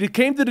we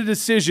came to the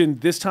decision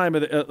this time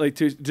of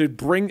to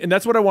bring, and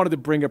that's what I wanted to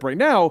bring up right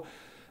now.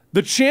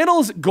 The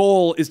channel's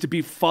goal is to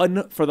be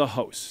fun for the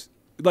hosts.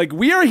 Like,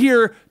 we are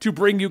here to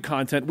bring you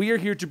content. We are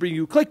here to bring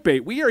you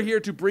clickbait. We are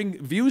here to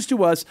bring views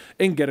to us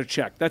and get a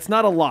check. That's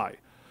not a lie.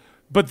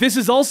 But this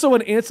is also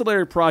an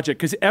ancillary project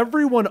because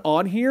everyone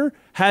on here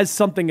has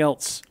something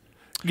else.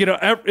 You know,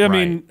 I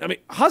mean,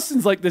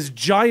 Huston's like this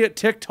giant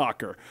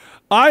TikToker.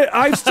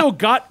 I've still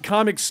got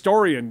Comic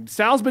Storian.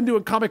 Sal's been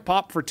doing Comic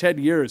Pop for 10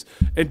 years.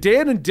 And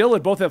Dan and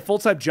Dylan both have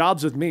full-time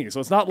jobs with me. So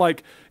it's not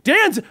like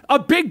Dan's a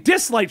big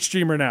Dislight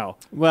streamer now.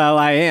 Well,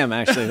 I am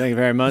actually. Thank you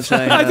very much.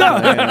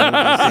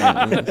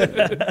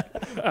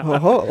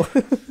 Oh,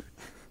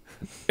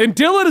 And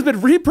Dylan has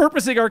been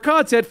repurposing our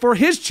content for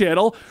his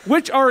channel,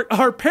 which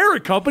our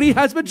parent company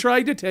has been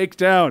trying to take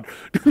down.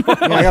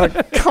 I got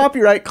a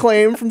copyright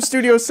claim from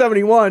Studio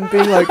 71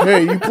 being like,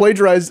 "Hey, you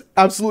plagiarized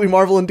Absolutely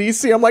Marvel and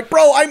DC." I'm like,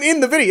 "Bro, I'm in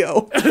the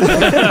video.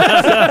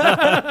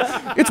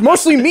 It's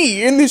mostly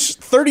me in this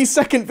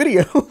 30-second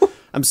video."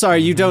 I'm sorry,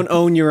 you don't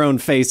own your own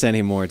face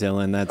anymore,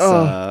 Dylan. That's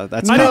I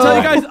didn't tell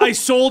you guys I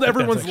sold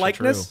everyone's actually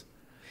likeness.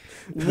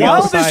 We all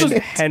While this signed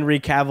was Henry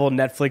Cavill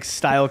Netflix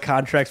style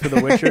contracts for The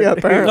Witcher. Yeah,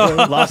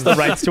 apparently. Lost the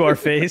rights to our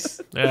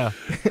face. Yeah.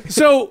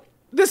 So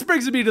this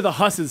brings me to the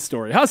Husson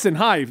story. Husson,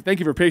 hi. Thank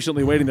you for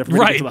patiently waiting there for me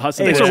to get Right. to the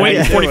Husson Thanks story. for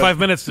waiting Yeah. 45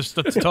 minutes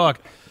to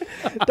talk.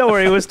 Don't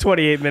worry, it was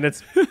 28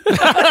 minutes.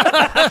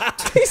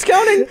 He's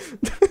counting.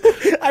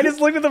 I just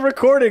looked at the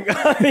recording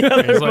on the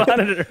other He's like,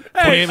 monitor.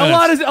 Hey,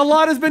 28 a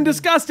lot has been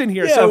discussed in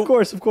here. Yeah, so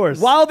of course.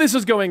 while this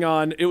was going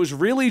on, it was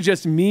really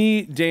just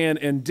me, Dan,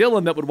 and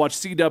Dylan that would watch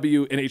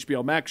CW and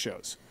HBO Max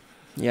shows.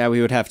 Yeah, we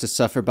would have to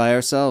suffer by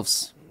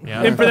ourselves.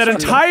 Yeah. And for that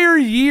entire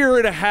year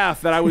and a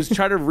half that I was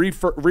trying to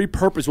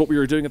repurpose what we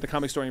were doing at the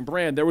Comic Storian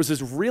brand, there was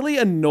this really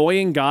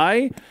annoying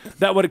guy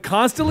that would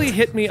constantly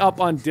hit me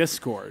up on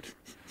Discord.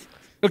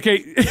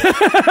 Okay.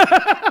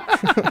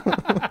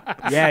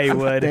 Yeah, he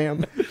would.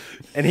 Damn.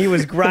 And he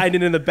was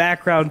grinding in the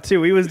background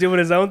too. He was doing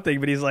his own thing,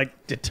 but he's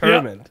like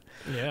determined.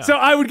 Yeah. So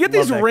I would get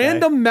these that guy.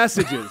 random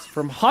messages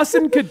from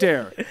Hassan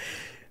Kader.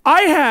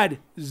 I had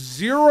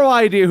zero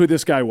idea who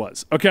this guy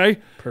was, okay?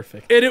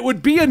 Perfect. And it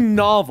would be a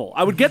novel.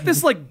 I would get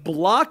this like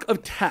block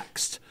of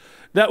text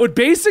that would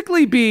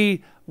basically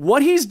be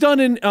what he's done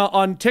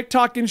on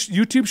TikTok and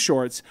YouTube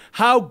Shorts,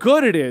 how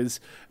good it is,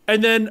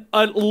 and then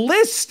a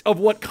list of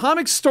what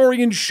Comic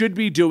Storian should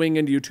be doing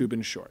in YouTube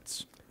and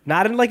Shorts.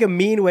 Not in like a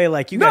mean way,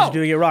 like you guys No. are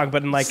doing it wrong,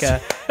 but in like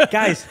a,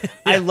 guys,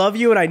 I love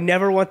you and I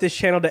never want this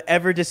channel to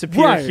ever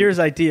disappear. Right. Here's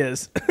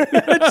ideas.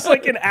 Just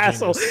like an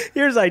asshole.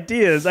 Here's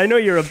ideas. I know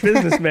you're a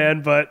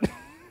businessman, but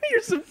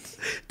here's some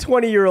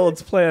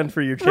 20-year-olds plan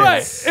for your channel.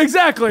 Right,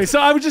 exactly. So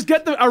I would just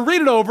I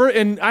read it over,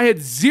 and I had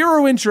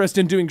zero interest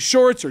in doing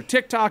Shorts or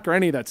TikTok or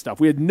any of that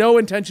stuff. We had no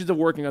intentions of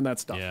working on that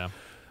stuff. Yeah.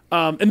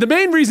 And the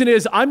main reason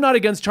is I'm not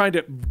against trying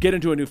to get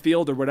into a new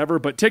field or whatever,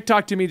 but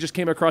TikTok to me just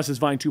came across as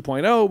Vine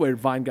 2.0, where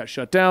Vine got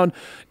shut down.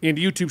 And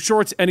YouTube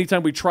Shorts,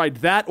 anytime we tried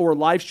that or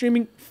live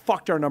streaming,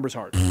 fucked our numbers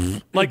hard.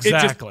 Like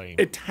Exactly.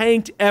 it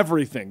tanked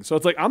everything. So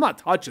it's like, I'm not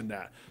touching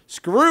that.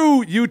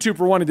 Screw YouTube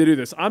for wanting to do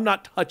this. I'm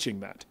not touching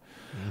that.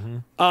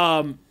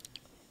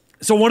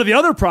 So one of the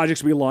other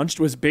projects we launched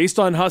was based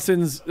on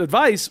Hassan's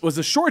advice, was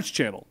a Shorts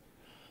channel.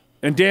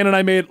 And Dan and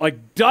I made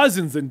like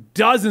dozens and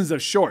dozens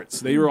of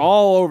shorts. They were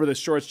all over the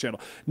Shorts channel.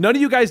 None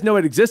of you guys know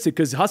it existed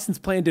because Hassan's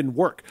plan didn't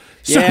work.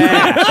 So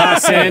Yeah,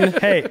 Hassan.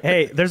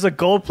 Hey, there's a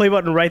gold play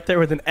button right there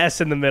with an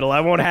S in the middle. I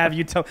won't have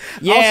you tell.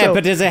 Yeah, Also,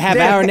 but does it have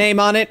our name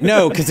on it?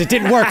 No, because it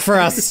didn't work for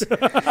us.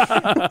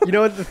 You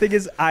know what the thing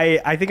is?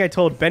 I think I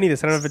told Benny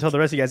this. I don't know if I told the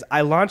rest of you guys. I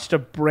launched a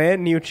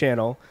brand new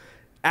channel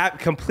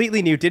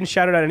completely new, didn't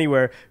shout it out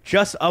anywhere,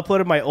 just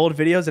uploaded my old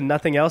videos and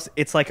nothing else.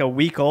 It's like a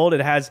week old.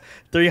 It has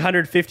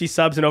 350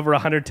 subs and over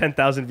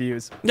 110,000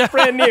 views.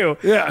 Brand new.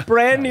 Yeah.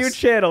 Brand new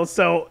channel.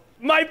 So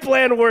my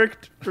plan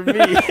worked for me.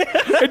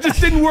 It just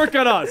didn't work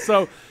on us.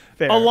 So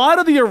Fair. a lot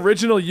of the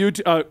original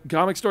YouTube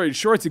comic story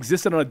shorts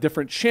existed on a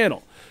different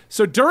channel.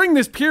 So during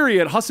this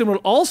period, Hassan would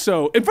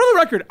also, and for the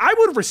record, I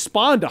would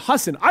respond to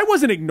Hassan. I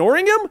wasn't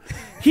ignoring him.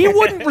 He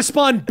wouldn't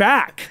respond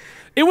back.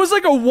 It was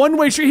like a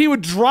one-way street. He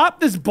would drop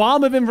this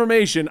bomb of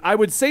information. I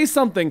would say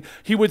something.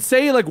 He would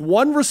say like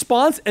one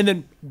response and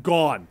then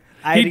gone.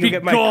 I had to go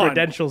get my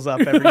credentials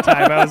up every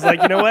time. I was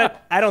like, you know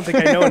what? I don't think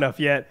I know enough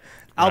yet.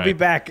 I'll be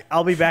back.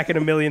 I'll be back at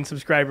 1 million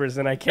subscribers,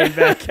 and I came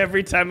back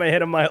every time I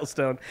hit a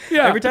milestone.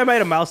 Yeah. Every time I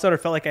hit a milestone or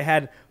felt like I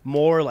had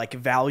more like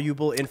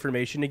valuable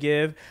information to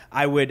give,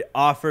 I would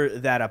offer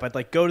that up. I'd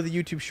like go to the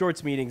YouTube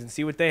Shorts meetings and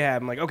see what they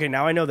have. I'm like, okay,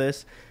 now I know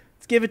this.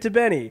 Let's give it to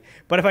Benny.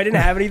 But if I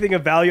didn't have anything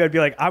of value, I'd be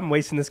like, I'm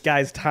wasting this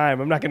guy's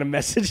time. I'm not going to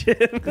message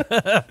him.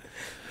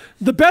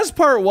 The best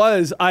part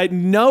was, at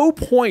no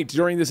point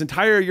during this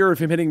entire year of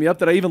him hitting me up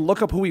did I even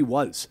look up who he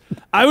was.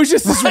 I was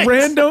just this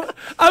random.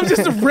 I was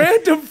just a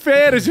random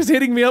fan who's just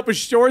hitting me up with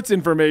shorts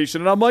information,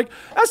 and I'm like,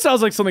 that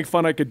sounds like something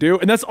fun I could do.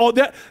 And that's all.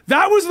 That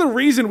was the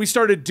reason we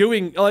started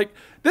doing like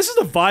this is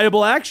a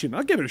viable action.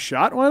 I'll give it a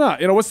shot. Why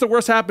not? You know, what's the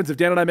worst happens if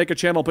Dan and I make a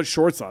channel and put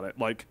shorts on it?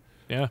 Like,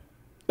 Yeah.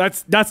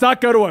 that's not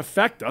going to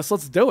affect us.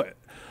 Let's do it.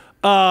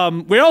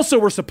 We also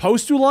were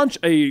supposed to launch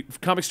a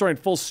Comic Story and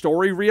Full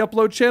Story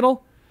re-upload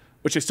channel,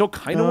 which I still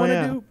kind of want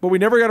to do, but we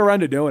never got around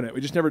to doing it. We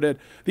just never did.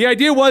 The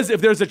idea was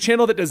if there's a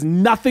channel that does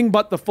nothing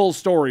but the full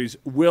stories,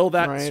 will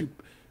that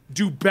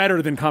do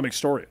better than Comic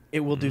Story?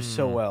 It will do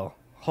so well.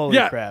 Holy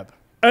crap.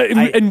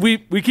 And we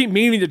keep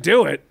meaning to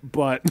do it,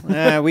 but...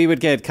 we would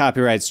get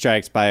copyright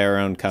strikes by our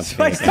own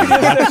company.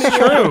 That's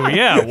true.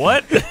 Yeah.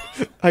 What?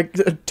 I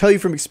tell you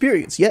from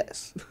experience,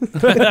 yes.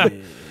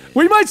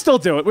 we might still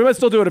do it. We might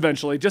still do it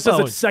eventually, just as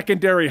Oh. a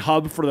secondary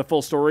hub for the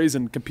full stories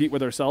and compete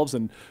with ourselves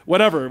and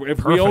whatever.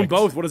 If we own Perfect.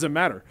 both, what does it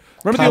matter?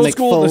 Remember Comic the old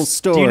school... full the-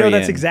 story. Do you know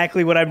that's in.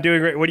 exactly what I'm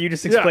doing? Right? What you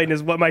just explained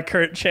is what my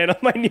current channel,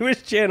 my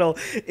newest channel,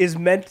 is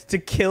meant to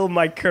kill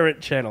my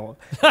current channel.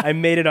 I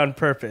made it on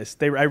purpose.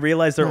 I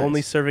realized they're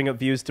only serving up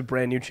views to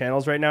brand new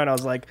channels right now, and I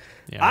was like,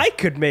 Yeah. I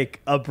could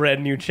make a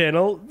brand new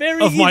channel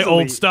very Of my easily.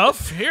 old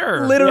stuff?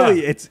 Here.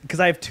 Literally, it's because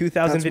I have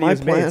 2,000 That's my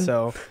videos made, plan.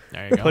 so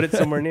There you go. put it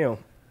somewhere new.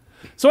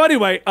 So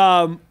anyway,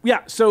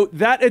 so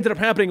that ended up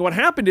happening. What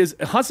happened is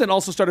Hassan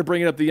also started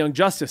bringing up the Young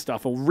Justice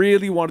stuff. I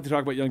really wanted to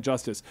talk about Young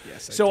Justice.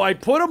 So I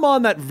put him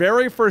on that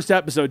very first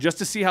episode just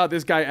to see how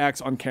this guy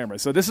acts on camera.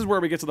 So this is where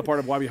we get to the part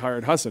of why we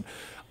hired Hassan.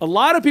 A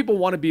lot of people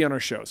want to be on our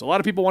shows. A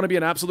lot of people want to be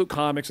in Absolute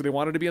Comics, or they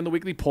wanted to be in the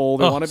Weekly Poll.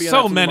 They want to be in so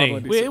Absolute many. Marvel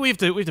and DC. We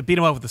have to beat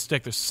them up with a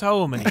stick. There's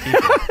so many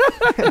people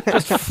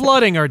just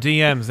flooding our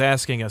DMs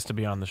asking us to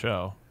be on the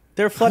show.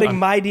 They're flooding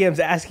my DMs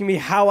asking me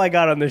how I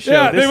got on the show.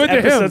 Yeah, this they went to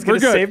him. episode's We're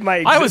going to good. save my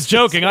I was existence.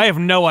 joking. I have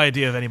no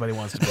idea if anybody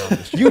wants to be on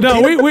this show.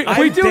 No, we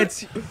I do did-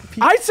 it.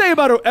 I'd say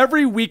about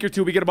every week or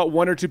two, we get about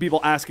 1 or 2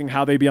 people asking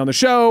how they be on the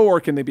show, or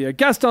can they be a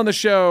guest on the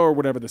show, or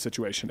whatever the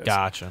situation is.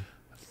 Gotcha.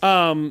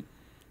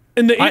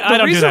 And the I don't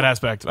do reason- that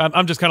aspect.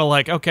 I'm just kind of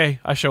like, okay,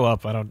 I show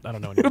up. I don't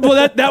know anything.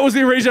 Well, that was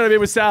the arrangement I made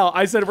with Sal.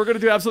 I said, we're going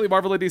to do Absolutely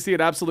Marvel and DC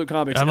and Absolute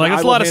Comics. I'm and like, I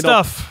it's a will lot of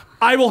handle- stuff.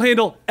 I will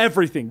handle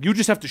everything. You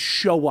just have to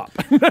show up.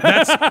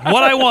 That's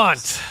what I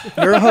want.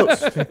 You're a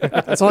host.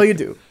 That's all you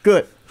do.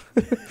 Good.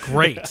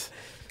 Great.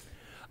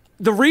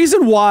 The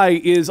reason why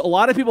is a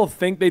lot of people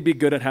think they'd be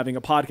good at having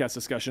a podcast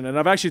discussion. And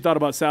I've actually thought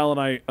about Sal and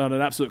I on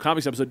an Absolute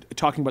Comics episode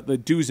talking about the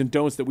do's and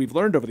don'ts that we've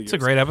learned over the years.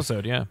 It's a great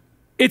episode, yeah.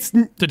 It's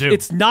to do.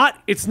 It's not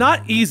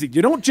easy.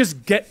 You don't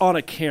just get on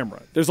a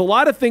camera. There's a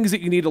lot of things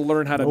that you need to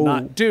learn how to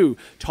not do.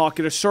 Talk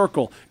in a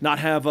circle, not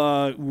have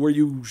where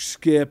you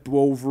skip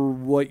over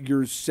what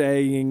you're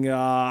saying.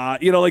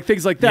 Like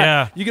things like that.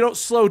 Yeah. You don't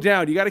slow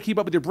down. You got to keep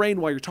up with your brain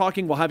while you're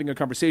talking, while having a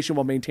conversation,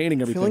 while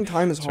maintaining everything. Filling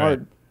time is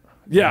hard.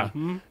 Yeah.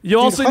 You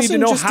also need to Hassan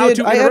know just how did,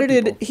 to I interrupt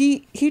edited.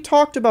 people. He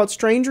talked about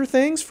Stranger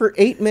Things for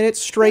 8 minutes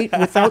straight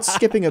without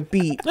skipping a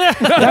beat.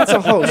 That's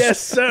a host. Yes,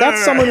 sir.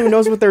 That's someone who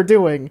knows what they're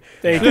doing.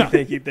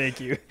 Thank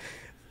you.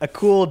 A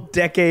cool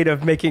decade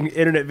of making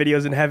internet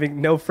videos and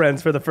having no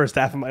friends for the first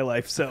half of my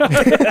life. So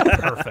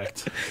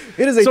Perfect.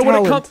 It is a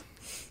talent.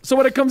 So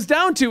what it comes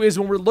down to is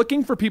when we're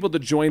looking for people to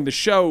join the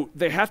show,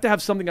 they have to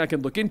have something I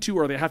can look into,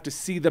 or they have to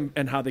see them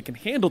and how they can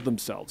handle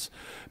themselves.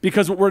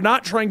 Because what we're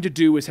not trying to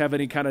do is have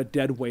any kind of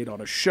dead weight on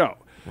a show.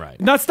 Right.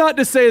 And that's not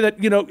to say that,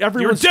 everyone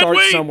You're dead starts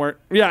weight! somewhere.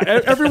 Yeah,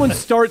 everyone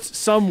starts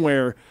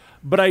somewhere.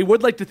 But I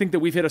would like to think that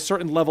we've hit a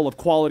certain level of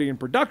quality and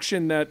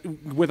production that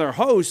with our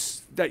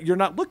hosts, that you're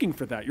not looking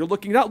for that. You're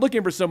not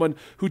looking for someone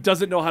who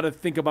doesn't know how to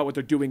think about what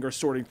they're doing or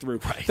sorting through.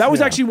 Right. That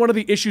was actually one of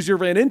the issues you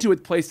ran into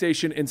with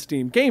PlayStation and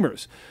Steam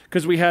gamers,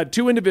 because we had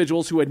 2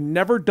 individuals who had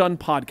never done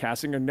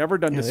podcasting or never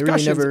done They've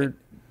discussions. really never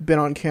been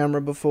on camera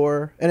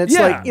before, and it's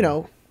Yeah.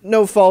 like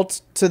no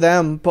fault to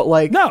them, but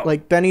like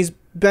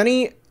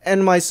Benny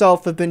and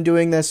myself have been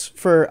doing this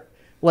for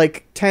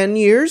like 10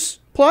 years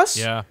plus.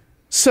 Yeah.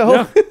 So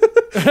Yeah.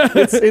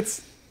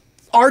 it's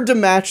hard to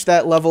match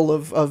that level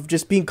of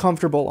just being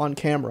comfortable on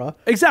camera.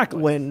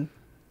 Exactly. When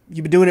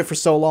you've been doing it for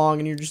so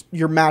long and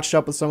you're matched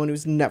up with someone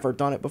who's never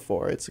done it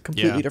before. It's a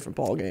completely different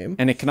ball game.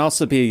 And it can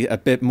also be a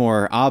bit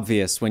more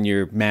obvious when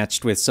you're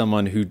matched with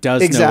someone who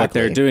does know what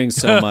they're doing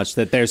so much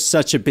that there's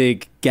such a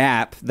big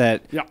gap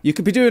that you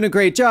could be doing a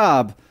great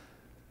job,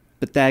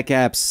 but that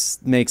gap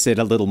makes it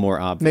a little more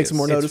obvious. Makes it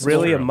more noticeable. It's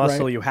really a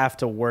muscle you have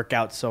to work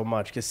out so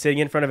much. Because sitting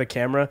in front of a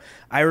camera,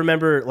 I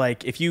remember,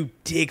 like, if you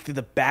dig through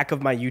the back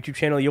of my YouTube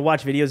channel, you'll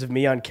watch videos of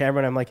me on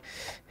camera, and I'm like,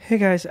 hey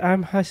guys,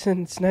 I'm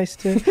Hassan. It's nice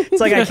to...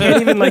 It's like I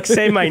can't even, like,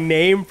 say my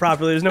name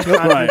properly. There's no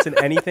confidence in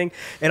anything.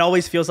 It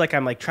always feels like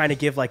I'm, like, trying to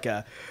give, like,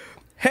 a...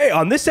 Hey,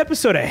 on this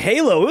episode of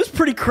Halo, it was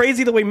pretty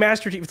crazy the way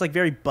Master Chief... It's, like,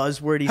 very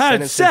buzzwordy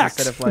sentences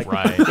instead of, like...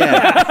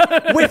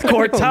 with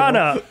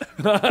Cortana.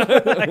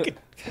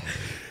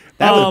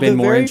 That would have been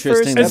more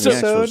interesting than the actual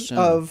episode show.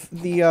 of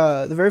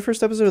the very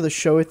first episode of the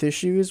Show with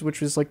Issues, which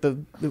was like the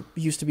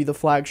used to be the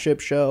flagship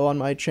show on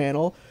my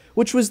channel,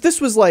 which was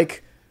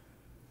like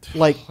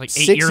 6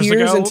 years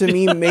ago? into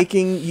me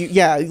making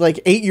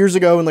like 8 years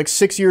ago and like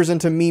 6 years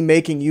into me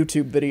making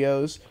YouTube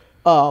videos.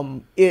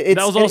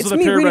 That was also the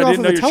period where I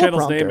didn't know your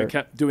channel's name and teleprompter.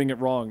 kept doing it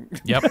wrong.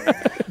 Yep.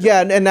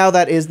 Yeah, and now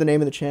that is the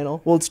name of the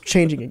channel. Well, it's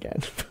changing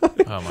again.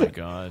 Oh my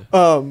god.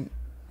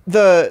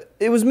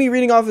 It was me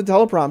reading off the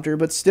teleprompter,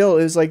 but still,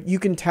 it was like you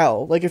can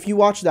tell. Like if you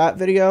watch that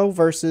video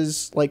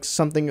versus like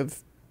something of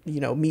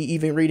me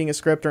even reading a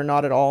script or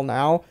not at all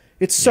now,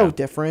 it's so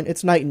different.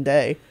 It's night and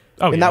day.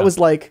 Oh, and that was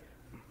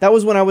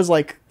when I was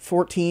like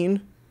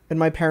 14 in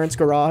my parents'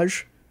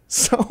 garage.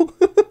 So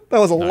that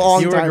was a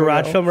long You were time a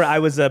garage ago. filmer. I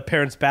was a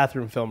parents'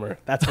 bathroom filmer.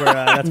 That's where I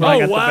got the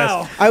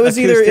best. I was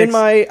either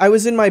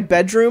acoustics. in my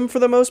bedroom for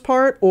the most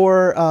part,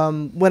 or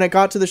when I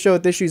got to the Show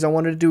with Issues, I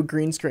wanted to do a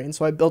green screen,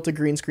 so I built a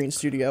green screen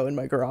studio in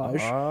my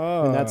garage,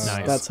 and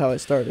that's how I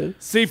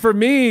started. See, for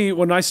me,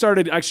 when I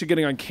started actually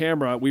getting on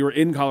camera, we were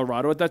in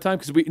Colorado at that time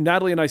because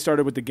Natalie and I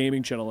started with the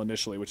gaming channel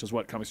initially, which is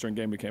what Comic Store and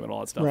Game became and all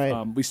that stuff.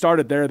 Right. We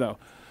started there though,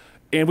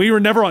 and we were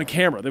never on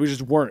camera. We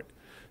just weren't.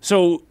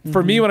 So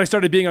for me, when I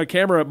started being on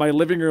camera, my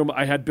living room,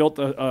 I had built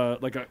a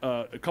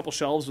couple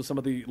shelves with some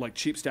of the like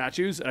cheap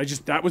statues. And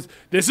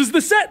this is the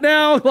set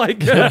now. Like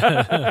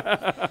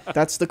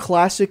That's the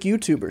classic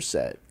YouTuber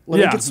set.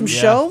 Let me get some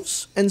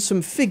shelves and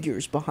some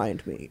figures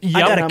behind me.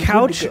 I got a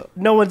couch.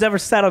 No one's ever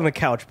sat on the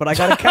couch, but I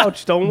got a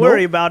couch. Don't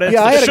worry about it.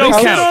 Yeah, I had a Show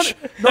couch. couch.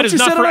 That is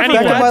not for Back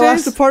anyone. at my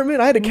last apartment,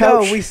 I had a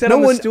couch. No, we sat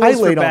on the stools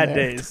for laid on bad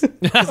there. days.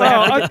 'Cause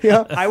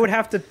I would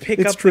have to pick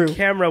It's up true. the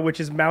camera, which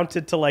is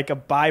mounted to like a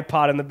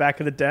bipod in the back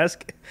of the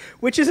desk,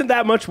 which isn't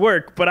that much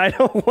work, but I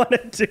don't want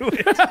to do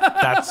it.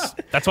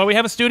 That's why we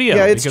have a studio.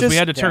 Yeah, it's because we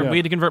just- had to we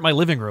had to convert my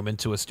living room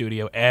into a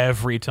studio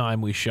every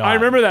time we shot. I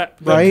remember that.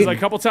 Right. Because a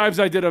couple times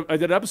I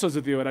did episodes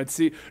with you, and I'd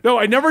see. No,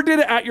 I never did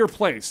it at your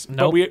place.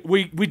 Nope. But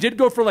we did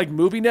go for like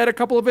MovieNet a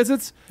couple of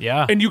visits.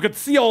 Yeah. And you could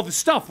see all the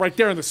stuff right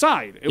there on the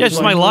side. It Yeah, was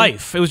just like- my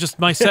life. It was just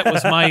my set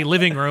was my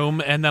living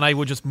room, and then I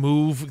would just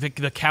move the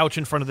couch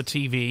in front of the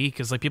TV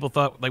because like people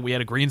thought like we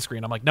had a green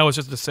screen. I'm like, no, it's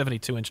just a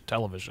 72-inch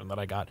television that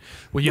I got.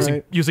 We're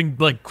using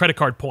like credit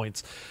card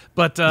points,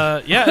 but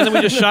and then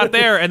we just shot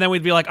there, and then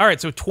we'd be like, all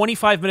right, so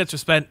 25 minutes are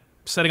spent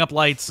setting up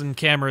lights and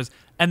cameras,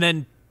 and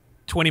then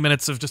 20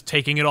 minutes of just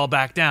taking it all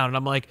back down. And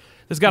I'm like,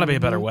 there's got to be a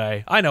better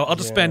way. I know. I'll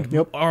just spend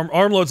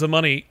armloads of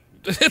money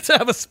to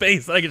have a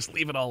space that I can just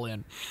leave it all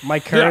in. My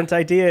current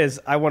idea is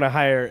I want to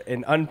hire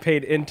an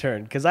unpaid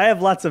intern because I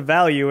have lots of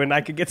value and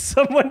I could get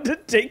someone to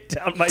take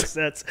down my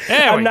sets.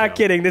 I'm not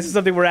kidding. This is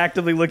something we're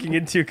actively looking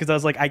into because I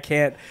was like, I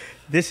can't.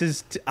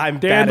 I'm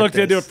bad Dan at looked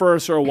into it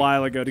this. for a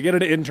while ago. To get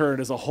an intern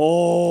is a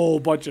whole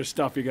bunch of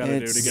stuff you got to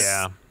do to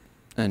get.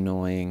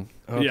 Annoying.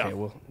 Okay, Yeah.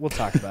 we'll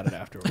talk about it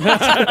afterwards.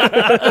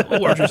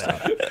 We'll work it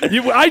out.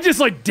 I just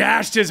like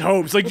dashed his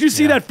hopes. Like, did you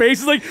see that face?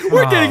 It's like,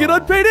 we're getting an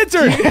unpaid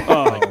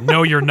intern.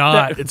 No, you're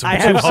not. It's I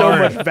too have so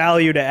hard. much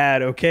value to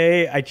add,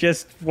 okay? I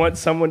just want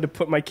someone to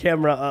put my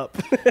camera up.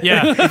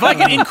 Yeah, if I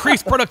can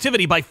increase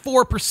productivity by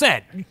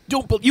 4%,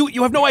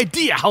 you have no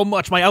idea how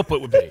much my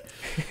output would be.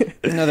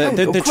 No,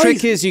 the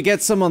trick is you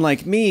get someone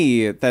like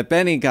me that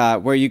Benny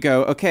got, where you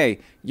go, okay,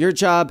 your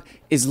job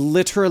is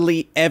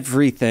literally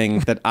everything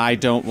that I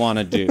don't want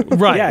to do.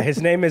 Right. Yeah,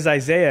 his name is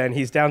Isaiah, and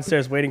he's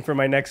downstairs waiting for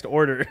my next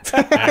order.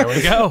 There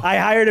we go. I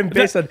hired him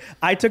based on...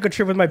 I took a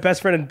trip with my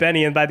best friend and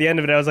Benny, and by the end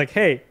of it, I was like,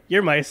 hey,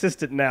 you're my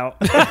assistant now.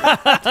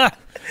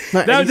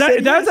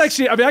 That's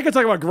actually, I mean, I could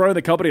talk about growing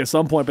the company at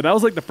some point, but that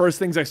was like the first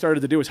things I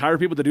started to do was hire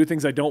people to do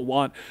things I don't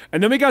want.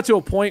 And then we got to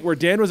a point where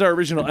Dan was our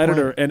original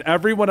editor, and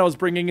everyone I was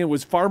bringing in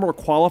was far more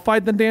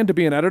qualified than Dan to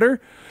be an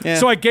editor. Yeah.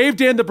 So I gave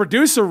Dan the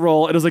producer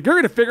role, and I was like, you're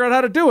going to figure out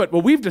how to do it.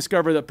 Well, we've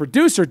discovered that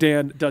producer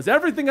Dan does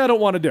everything I don't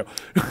want to do.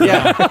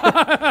 Yeah.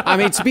 I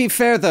mean, to be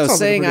fair, though, Sounds like a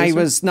saying I producer.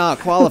 was not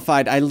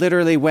qualified, I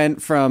literally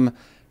went from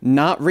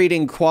not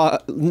reading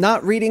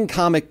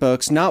comic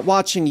books, not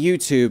watching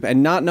YouTube,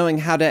 and not knowing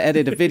how to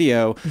edit a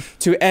video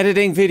to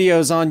editing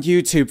videos on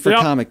YouTube for Yep.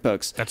 comic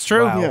books. That's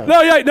true. Wow. Yeah.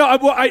 No,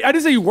 I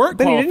didn't say you weren't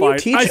Benny, qualified.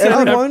 didn't you I teach said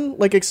everyone,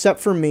 like except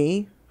for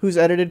me, who's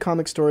edited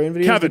Comic Story and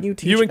videos? Kevin, Didn't you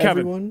teach you and Kevin.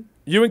 everyone?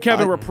 You and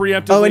Kevin were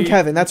preemptively. Oh, and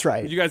Kevin, that's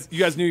right. You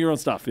guys knew your own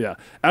stuff. Yeah.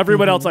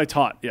 Everyone else I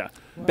taught. Yeah.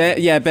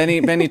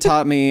 Benny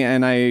taught me,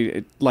 and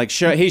I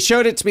he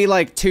showed it to me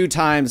like 2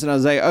 times, and I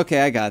was like,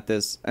 okay, I got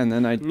this. And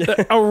then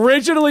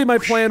Originally, my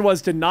plan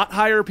was to not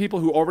hire people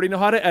who already know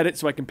how to edit,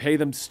 so I can pay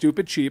them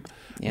stupid cheap,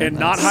 and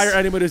not hire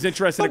anyone who's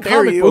interested in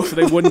comic books, so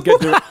they wouldn't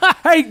get to it.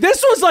 Hey,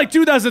 this was like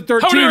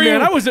 2013,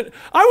 man. I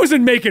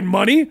wasn't making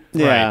money.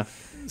 Yeah. Right.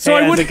 So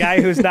as a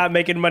guy who's not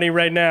making money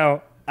right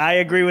now, I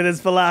agree with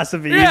his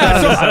philosophy. Yeah,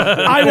 so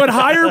I would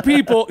hire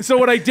people. So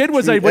what I did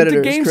was I went to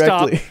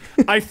GameStop.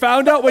 I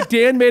found out what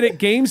Dan made at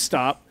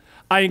GameStop.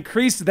 I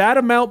increased that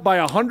amount by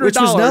 $100. Which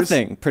was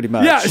nothing, pretty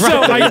much. Yeah,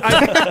 so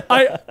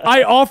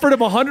I offered him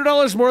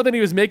 $100 more than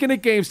he was making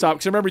at GameStop.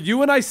 Because remember,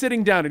 you and I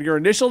sitting down, and your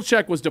initial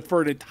check was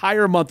deferred an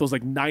entire month. It was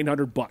like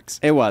 $900.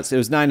 It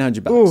was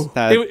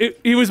 $900.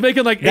 He was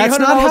making like $800 That's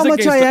not how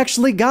much I GameStop.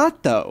 actually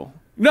got, though.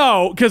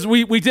 No, because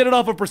we did it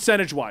off of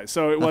percentage wise.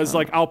 So it was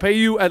like, I'll pay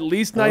you at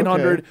least $900.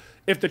 Okay.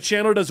 If the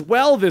channel does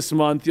well this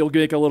month, you'll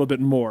make a little bit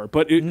more.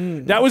 But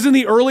that was in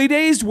the early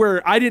days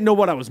where I didn't know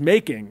what I was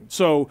making.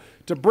 So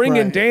to bring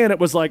in Dan, it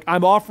was like,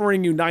 I'm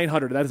offering you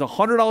 $900. That is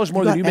 $100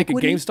 more than you make at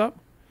GameStop.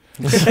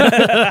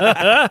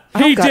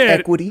 He got did.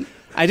 equity.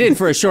 I did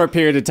for a short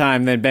period of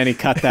time, then Benny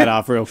cut that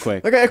off real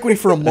quick. I got equity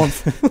for a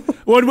month.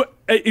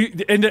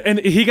 And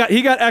he got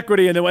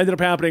equity, and then what ended up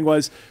happening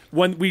was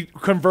when we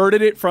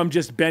converted it from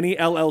just Benny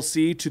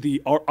LLC to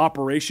the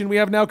operation we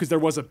have now, because there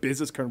was a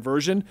business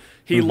conversion,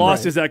 he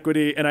lost his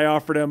equity, and I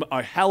offered him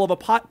a hell of a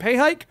pay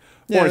hike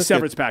or a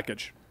severance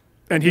package.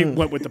 And he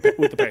went with the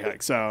pay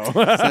hike. So It's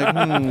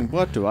like,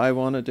 what do I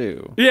want to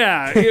do?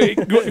 yeah,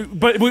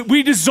 but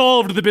we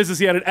dissolved the business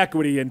he had in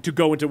equity and to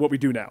go into what we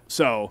do now.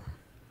 So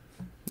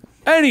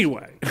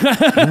anyway,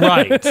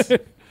 Right.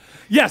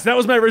 yes, that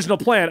was my original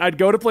plan. I'd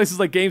go to places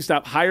like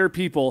GameStop, hire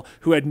people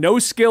who had no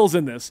skills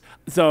in this.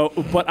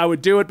 But I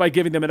would do it by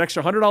giving them an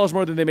extra $100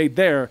 more than they made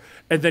there,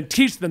 and then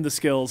teach them the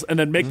skills, and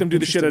then make them do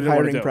the shit I didn't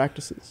want to do.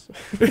 Practices.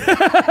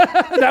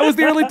 That was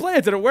the early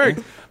plans, and it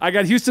worked. I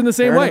got Houston the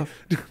same way.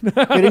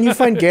 Didn't you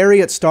find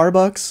Gary at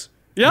Starbucks?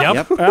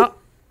 Yep. Yep.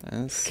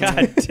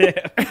 God damn.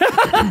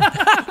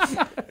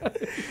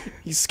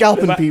 He's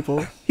scalping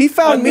people. He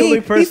found I'm the me. only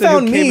He person who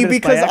found came me in this by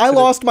because I accident.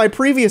 lost my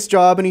previous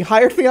job, and he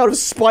hired me out of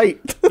spite.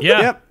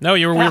 Yeah. Yep. No,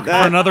 you were working for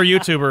another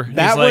YouTuber.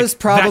 That He's like, was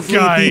probably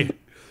that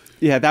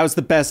guy. that was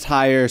the best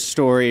hire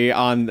story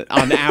on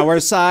our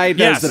side.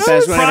 That Yes. was the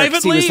best one. ever, 'cause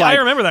Privately, he was like, I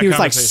remember that He was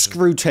like, conversation.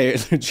 screw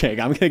Taylor Jake.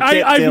 I'm going to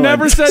get I've Dylan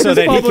never said so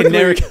this that he can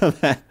never publicly. come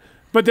back.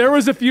 But there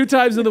was a few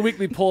times in the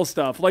weekly poll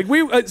stuff. Like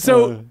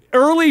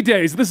early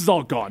days, this is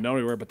all gone. Don't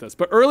worry about this.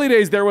 But early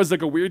days, there was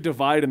like a weird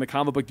divide in the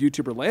comic book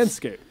YouTuber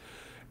landscape.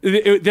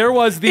 There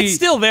was the. It's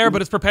still there,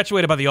 but it's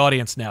perpetuated by the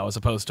audience now as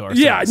opposed to ourselves.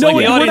 Yeah, no, like,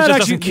 we're the not audience just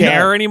actually- doesn't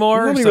care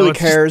anymore. Nobody so really it's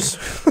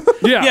just- cares.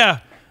 yeah. yeah.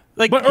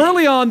 Like, But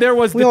early on, there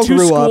was We the all two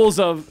grew up. schools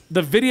of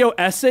the video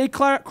essay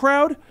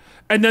crowd,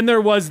 and then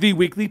there was the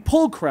weekly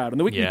poll crowd. And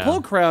the weekly Yeah.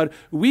 poll crowd,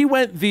 we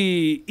went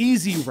the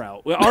easy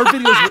route. Our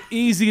videos were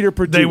easy to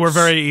produce. they were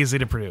very easy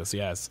to produce,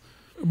 yes.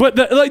 But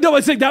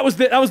I think that was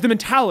the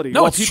mentality.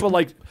 No, While it's people tr-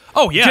 like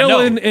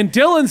Dylan and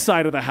Dylan's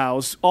side of the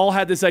house all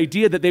had this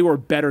idea that they were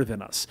better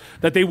than us,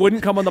 that they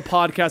wouldn't come on the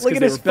podcast Look because at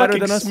they his were better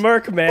fucking than us.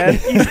 smirk, man. He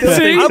still See?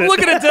 thinks I'm it.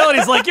 looking at Dylan.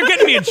 He's like, "You're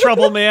getting me in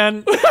trouble,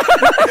 man."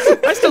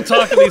 I still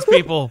talk to these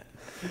people.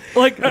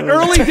 Like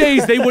early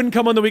days, they wouldn't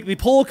come on the weekly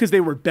poll because they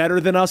were better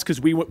than us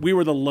because we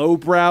were the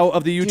lowbrow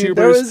of the YouTubers. Dude,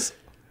 there was,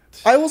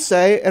 I will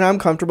say, and I'm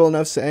comfortable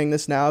enough saying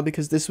this now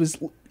because this was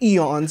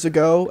eons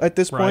ago at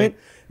this point. Right.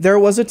 There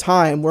was a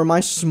time where my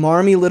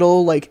smarmy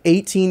little,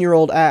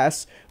 18-year-old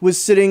ass was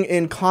sitting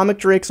in Comic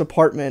Drake's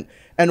apartment,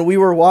 and we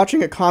were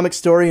watching a Comic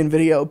Story and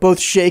video, both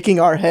shaking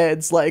our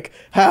heads like,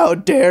 how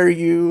dare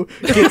you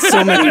get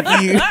so many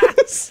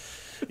views?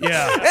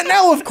 Yeah. And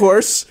now, of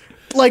course,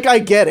 I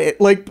get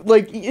it. Like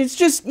it's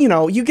just,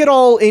 you get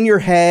all in your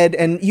head,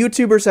 and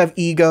YouTubers have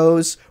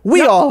egos.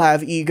 We all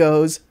have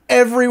egos.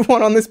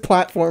 Everyone on this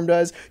platform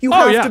does. You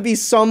have to be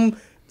some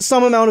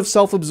amount of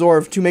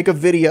self-absorbed to make a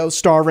video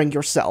starring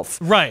yourself.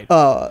 Right.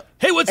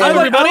 Hey, what's I up,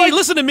 like- everybody? I like-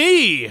 Listen to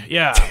me.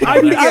 Yeah. My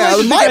opinion I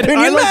like to think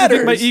my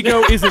matters.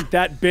 ego isn't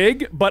that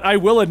big, but I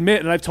will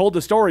admit, and I've told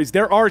the stories,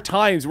 there are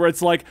times where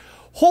it's like,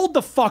 hold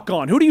the fuck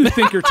on. Who do you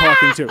think you're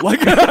talking to? Like,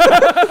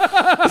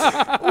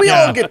 We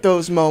all get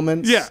those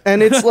moments. Yeah.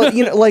 And it's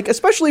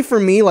especially for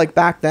me,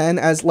 back then,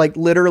 as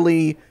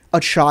literally a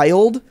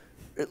child,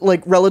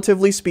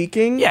 relatively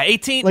speaking. Yeah,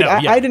 18.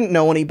 I didn't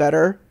know any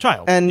better.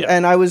 Child, And yeah.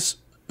 and I was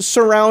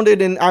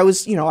surrounded, and I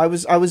was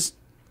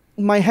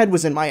my head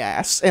was in my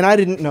ass, and I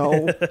didn't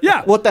know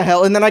Yeah. what the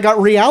hell. And then I got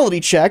reality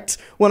checked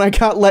when I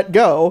got let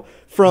go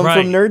from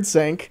Right.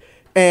 NerdSync,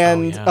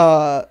 and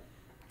Oh,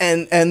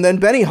 yeah. and then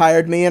Benny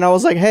hired me, and I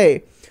was like,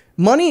 hey,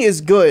 money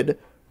is good.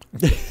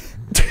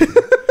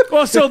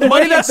 well, so the way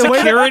Money and that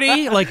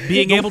security, like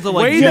being able to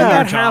way do that your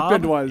that job.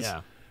 happened was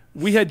Yeah.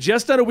 we had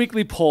just done a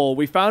weekly poll.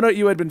 We found out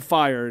you had been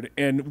fired,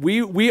 and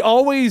we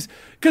always,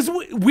 because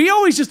we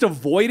always just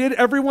avoided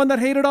everyone that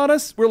hated on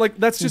us. We're like,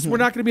 that's just, we're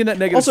not going to be in that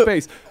negative Also,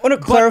 space. I want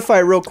to clarify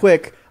real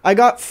quick. I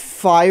got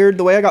fired.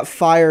 The way I got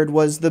fired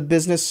was the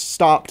business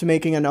stopped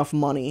making enough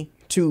money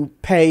to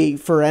pay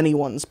for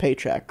anyone's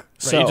paycheck. Right,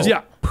 So you just,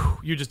 Yeah.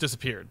 you just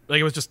disappeared. Like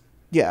it was just.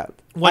 yeah,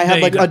 One I had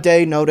day, like yeah. a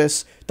day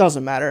notice.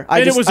 Doesn't matter. I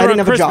And it just was I didn't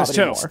around have a job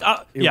Christmas, too.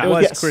 anymore. Yeah. It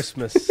was Yes.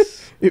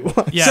 Christmas. It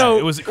was. Yeah, So,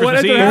 it was what Christmas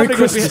ended Eve. up Merry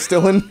happening was Christmas,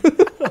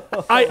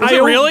 Dylan. Was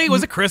it really?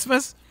 Was it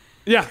Christmas?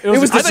 Yeah, It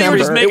was I thought you were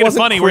just December. making It it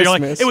wasn't funny where you're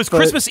like, Christmas, it was but-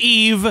 Christmas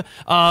Eve.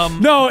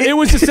 No, it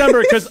was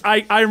December because I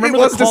remember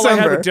It was the call I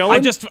had with December. Dylan. I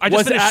just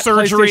was finished at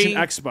surgery. PlayStation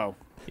Expo.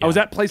 I was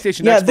at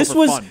PlayStation Yeah, Expo this for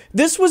was fun.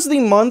 the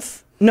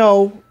month.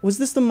 No, was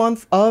this the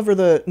month of or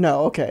the?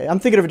 No, okay, I'm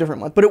thinking of a different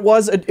month. But it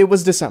was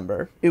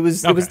December. It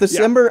was Okay,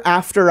 December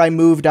after I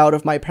moved out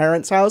of my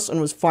parents' house and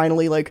was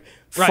finally like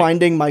Right.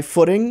 finding my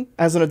footing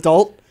as an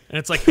adult. And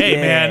it's like, hey,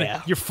 Yeah.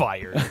 man, you're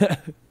fired.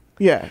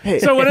 Yeah. Hey,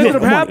 So what ended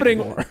up no money happening,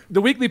 anymore.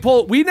 the weekly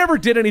poll, we never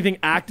did anything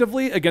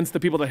actively against the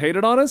people that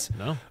hated on us.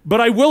 No.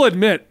 But I will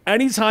admit,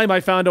 anytime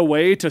I found a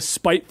way to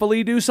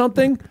spitefully do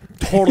something,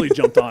 totally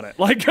jumped on it.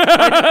 Like,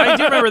 I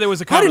do remember there was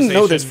a I conversation. didn't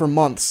know this for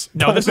months.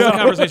 No, this was a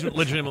conversation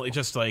legitimately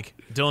just like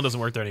Dylan doesn't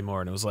work there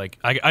anymore, and it was like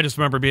I just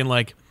remember being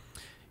like,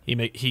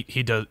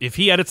 he does if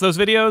he edits those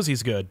videos,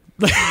 he's good.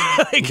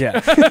 Like,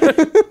 Yeah.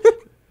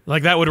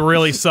 like that would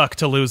really suck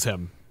to lose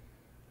him.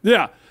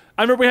 yeah.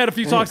 I remember we had a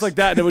few talks like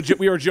that, and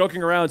we were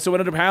joking around. So what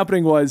ended up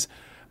happening was,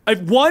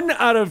 one,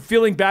 out of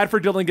feeling bad for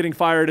Dylan getting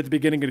fired at the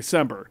beginning of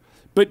December,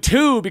 but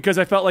two, because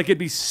I felt like it'd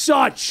be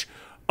such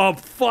a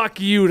fuck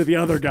you to the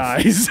other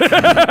guys.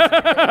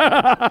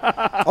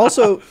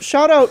 Also,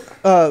 shout out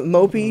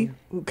Mopey,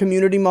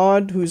 community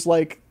mod, who's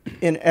like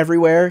in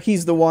everywhere.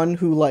 He's the one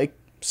who like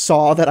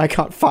saw that I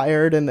got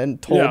fired and then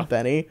told Yeah.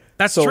 Benny.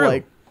 That's so, true.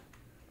 Like,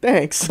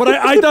 thanks. But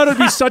I thought it'd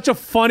be such a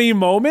funny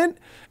moment.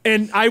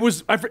 And I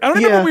don't remember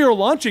Yeah. when we were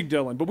launching,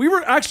 Dylan, but we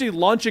were actually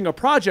launching a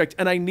project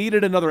and I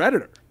needed another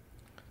editor.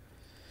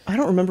 I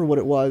don't remember what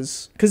it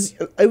was because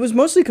it was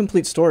mostly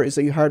complete stories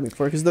that you hired me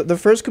for. Because the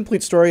first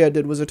complete story I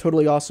did was a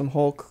Totally Awesome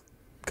Hulk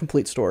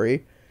complete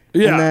story.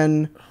 Yeah. And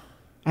then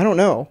I don't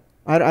know.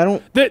 I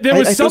don't. There was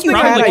I think something we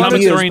about had Probably like comic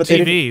ideas, story and but they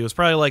didn't- TV. It was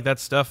probably like that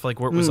stuff, like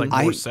where it was like more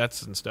I-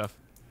 sets and stuff.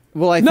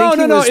 Well, I No, think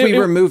no, it no, was we it-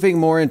 were moving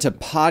more into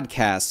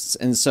podcasts,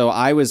 and so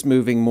I was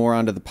moving more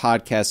onto the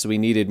podcast. So we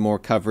needed more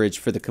coverage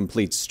for the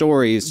complete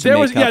stories. To There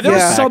make was up there for the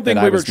was fact something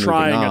that I we were was moving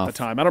trying at off. the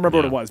time. I don't remember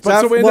what it was. So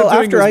But so we ended up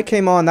doing after this- I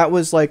came on, that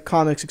was like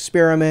Comics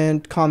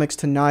Experiment, Comics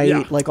Tonight,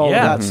 Yeah. like all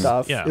Yeah. of that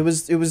stuff. Yeah. It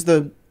was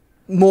the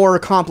more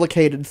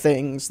complicated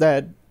things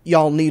that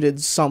y'all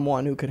needed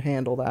someone who could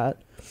handle that.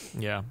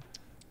 Yeah.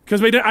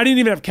 Because I didn't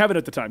even have Kevin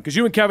at the time. Because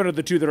you and Kevin are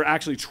the two that are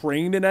actually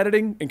trained in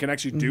editing and can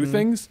actually do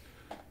things.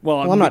 Well,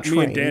 I'm not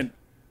me and trained. Dan.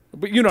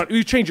 But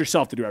you change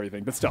yourself to do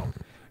everything. But still,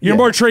 you're Yeah.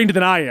 more trained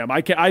than I am.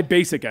 I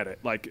basic edit.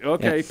 Like,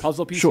 okay, Yeah.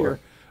 puzzle piece Sure.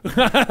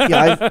 here.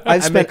 Yeah,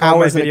 I've spent make all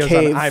my hours in a videos on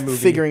cave iMovie.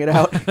 figuring it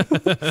out.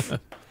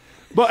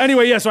 But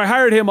anyway, yeah, so I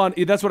hired him on.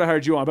 That's what I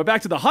hired you on. But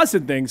back to the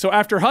Hussin thing. So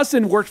after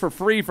Hussin worked for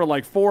free for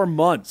like 4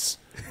 months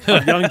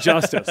of Young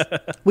Justice.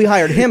 We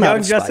hired him out Young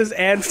of spite. Justice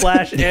and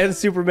Flash and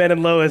Superman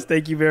and Lois.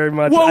 Thank you very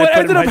much. Well, I what put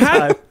ended in up my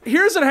happening, time.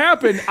 here's what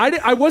happened.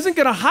 I wasn't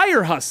going to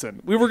hire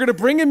Hussin. We were going to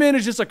bring him in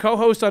as just a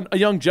co-host on A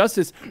Young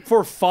Justice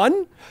for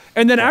fun.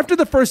 And then after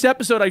the first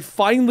episode, I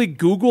finally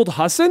Googled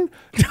Hussin.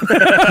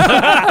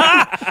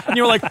 And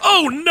you were like,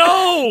 oh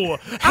no!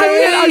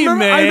 I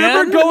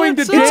remember going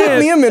to what's It up? took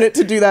me Dan. a minute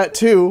to do that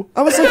too.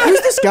 I was like,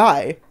 "Who's this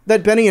guy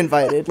that Benny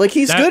invited? Like,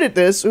 he's That- good at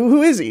this.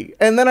 Who is he?"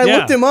 And then I Yeah.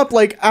 looked him up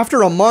like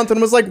after a month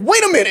and was like,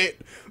 "Wait a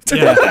minute."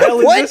 Yeah. What the hell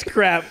is What? this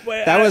crap?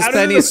 That was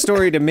Benny's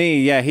story to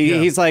me. Yeah,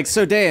 he's like,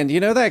 so Dan, you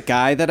know that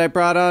guy that I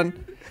brought on?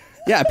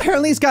 Yeah,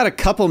 apparently he's got a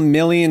couple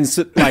million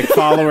like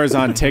followers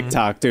on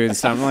TikTok doing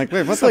stuff. I'm like,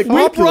 wait, what's like, the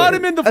We fuck? brought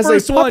him in the As a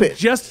first one.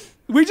 puppet.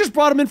 We just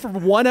brought him in for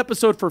one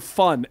episode for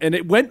fun, and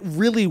it went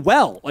really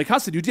well. Like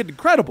Hussin, you did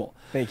incredible.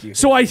 Thank you.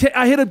 So I hit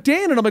up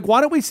Dan, and I'm like, why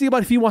don't we see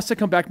about if he wants to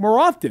come back more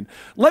often?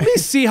 Let me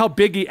see how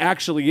big he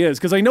actually is,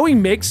 because I know he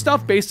makes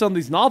stuff based on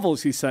these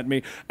novels he sent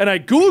me. And I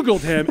Googled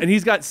him, and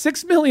he's got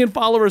 6 million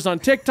followers on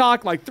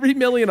TikTok, like 3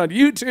 million on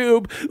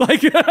YouTube.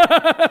 Like,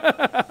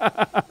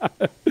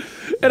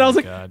 and I was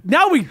like, God.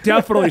 now we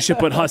definitely should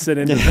put Hussin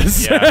into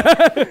this.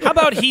 Yeah. How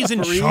about he's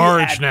in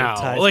charge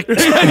now? Like,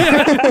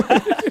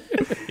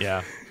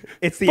 yeah.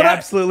 It's the But I-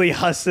 absolutely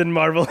Hussin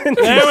Marvel. There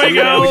we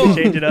go. We can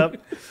change it up.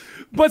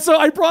 But so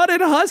I brought in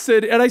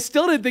Hussin, and I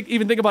still didn't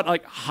even think about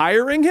like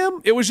hiring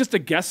him. It was just a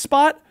guest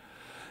spot.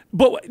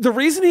 But the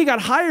reason he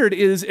got hired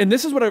is, and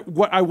this is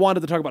what I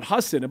wanted to talk about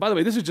Hussin. And by the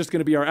way, this is just going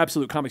to be our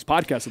Absolute Comics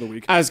podcast of the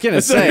week. I was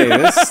gonna say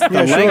this. The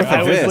length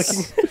I of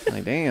was this.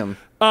 Like, damn.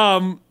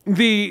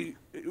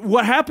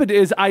 What happened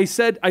is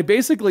I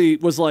basically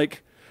was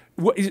like,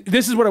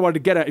 this is what I wanted to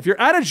get at. If you're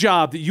at a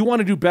job that you want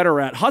to do better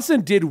at,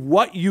 Hussin did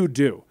what you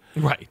do.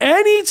 Right.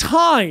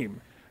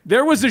 Anytime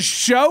there was a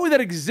show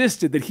that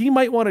existed that he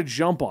might want to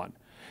jump on,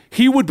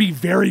 he would be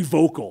very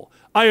vocal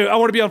I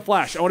want to be on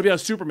Flash. I want to be on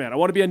Superman. I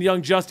want to be on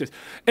Young Justice.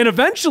 And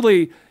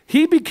eventually,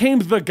 he became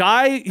the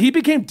guy. He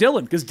became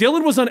Dylan because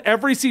Dylan was on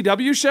every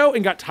CW show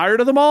and got tired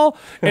of them all.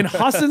 And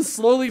Hassan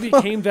slowly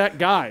became that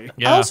guy.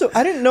 Yeah.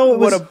 I didn't know it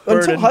What was a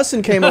burden. until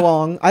Hassan came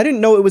along. I didn't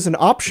know it was an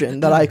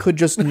option that I could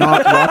just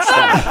not watch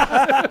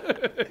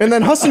that. And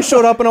then Hassan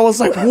showed up, and I was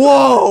like,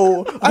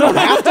 "Whoa! I don't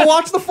have to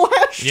watch the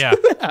Flash." Yeah.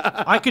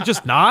 I could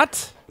just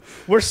not.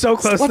 We're so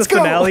close to Let's the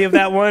go. finale of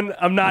that one.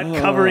 I'm not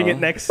covering it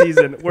next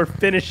season. We're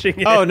finishing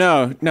it. Oh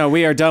no,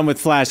 we are done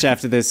with Flash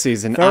after this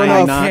season. Fair I enough.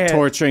 am not Yeah.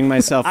 torturing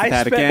myself with I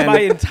that spent again. my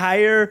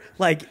entire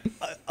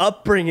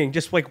upbringing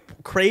just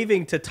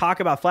craving to talk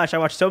about Flash. I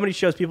watch so many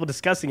shows, people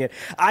discussing it.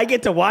 I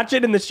get to watch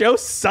it, and the show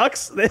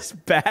sucks this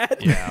bad.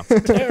 Yeah.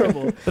 It's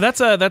terrible. But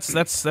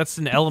that's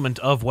an element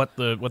of what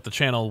the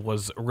channel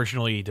was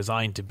originally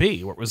designed to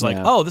be, where it was like,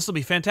 Yeah. oh, this will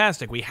be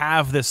fantastic. We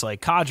have this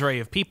like cadre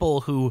of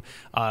people who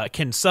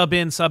can sub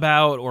in, sub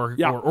out, or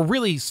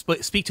really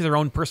speak to their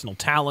own personal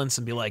talents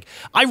and be like,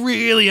 I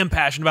really am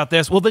passionate about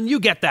this. Well, then you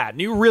get that.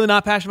 And you're really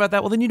not passionate about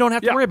that. Well, then you don't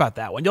have to worry about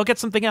that one. You'll get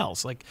something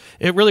else. Like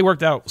it really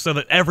worked out so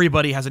that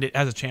everybody has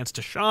a chance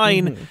to shine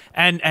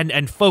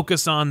and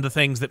focus on the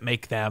things that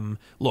make them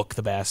look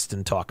the best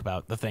and talk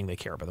about the thing they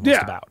care about the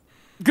most about.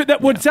 Good.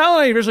 When Sal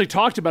and I originally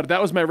talked about it,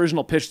 that was my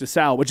original pitch to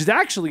Sal, which is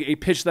actually a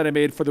pitch that I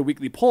made for the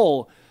weekly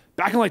poll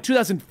back in like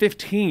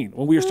 2015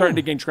 when we were starting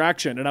to gain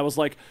traction. And I was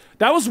like,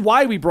 that was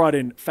why we brought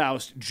in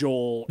Faust,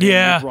 Joel,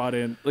 and we brought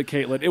in like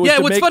Caitlin. It was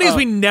What's funny is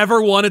we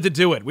never wanted to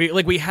do it.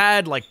 We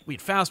had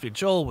Faust, we had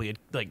Joel, we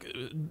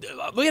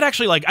had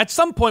actually like at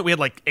some point we had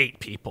like 8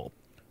 people.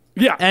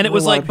 Yeah. And it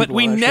was a lot like, of but people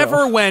we on that never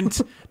show.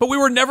 went, but we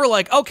were never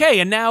like, okay,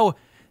 and now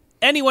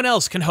anyone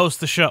else can host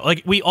the show.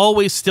 Like we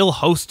always still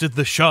hosted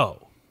the show.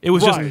 It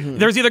was just,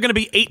 there's either going to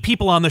be 8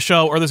 people on the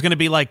show or there's going to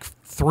be like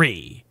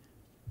 3.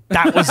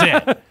 That was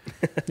it.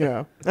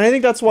 Yeah, and I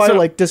think that's why,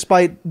 like,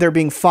 despite there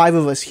being 5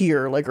 of us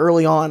here, like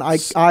early on, I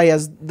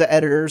as the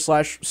editor /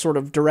 sort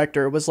of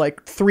director was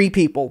like 3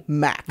 people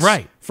max,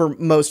 Right. for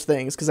most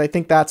things, because I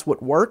think that's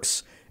what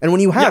works. And when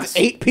you have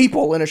 8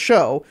 people in a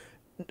show,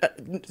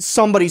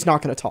 somebody's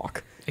not going to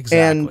talk.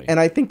 Exactly. And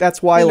I think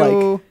that's why,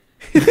 like,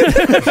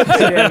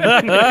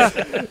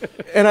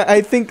 and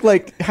I think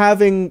like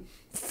having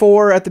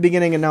 4 at the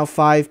beginning and now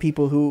 5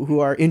 people who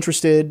are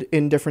interested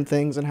in different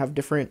things and have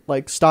different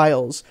like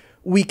styles,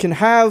 we can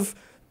have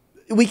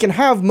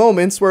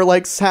moments where,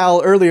 like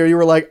Sal earlier, you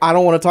were like, I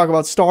don't want to talk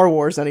about Star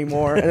Wars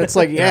anymore, and it's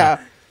like,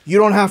 yeah, you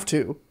don't have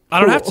to. I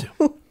don't have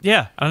to.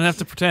 Yeah, I don't have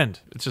to pretend.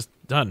 It's just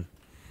done.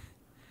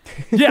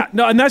 Yeah,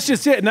 no, and that's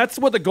just it. And that's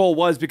what the goal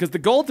was, because the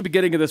goal at the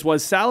beginning of this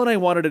was Sal and I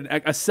wanted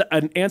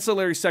an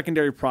ancillary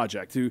secondary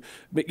project to,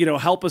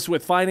 help us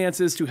with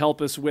finances, to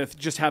help us with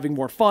just having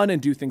more fun and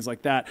do things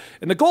like that.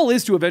 And the goal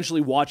is to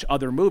eventually watch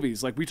other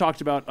movies. Like we talked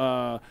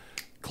about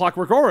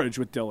Clockwork Orange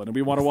with Dylan, and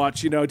we want to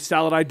watch,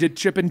 Sal and I did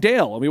Chip and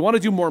Dale, and we want to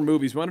do more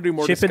movies. We want to do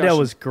more Chip and discussion. Dale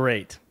was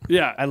great.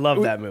 Yeah. I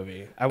love that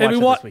movie. I watched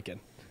it this weekend.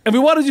 And we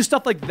want to do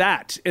stuff like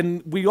that.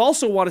 And we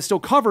also want to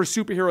still cover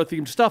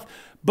superhero-themed stuff.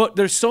 But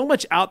there's so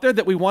much out there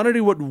that we want to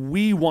do what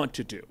we want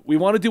to do. We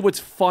want to do what's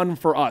fun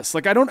for us.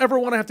 Like, I don't ever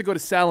want to have to go to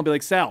Sal and be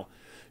like, Sal,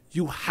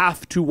 you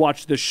have to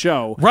watch this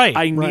show. Right.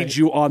 I need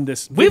you on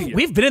this video.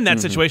 We've been in that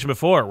situation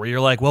before where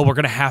you're like, well, we're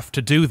going to have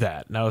to do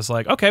that. And I was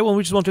like, okay, well,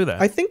 we just won't do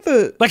that. I think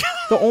the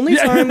only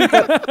time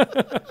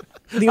that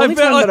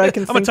I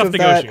can I'm a think tough of that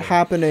negotiator.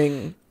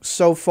 happening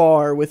so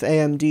far with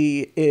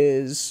AMD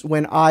is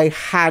when I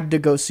had to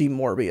go see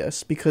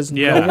Morbius because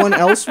no one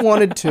else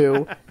wanted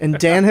to, and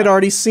Dan had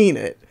already seen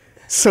it.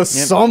 So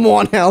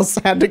someone else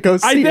had to go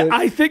see it.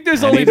 I think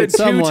there's only been needed 2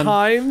 someone.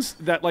 times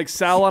that like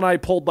Sal and I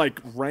pulled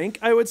like rank,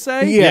 I would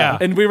say. Yeah.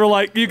 And we were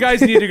like, you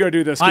guys need to go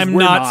do this. 'cause I'm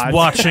we're not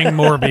watching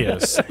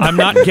Morbius. I'm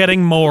not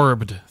getting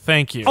morbed.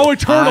 Thank you. Oh,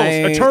 Eternals.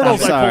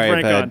 Eternals I'm I sorry, pulled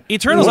rank but on.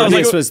 Eternals, I was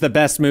Morbius like, was the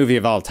best movie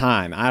of all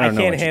time. I don't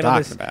know can't what you're handle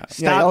talking this. about. Yeah,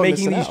 Stop y'all are making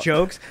missing these out.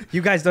 jokes.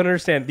 You guys don't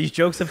understand. These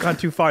jokes have gone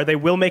too far. They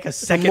will make a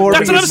second. Morbius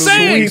that's what I'm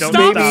movie. saying. Don't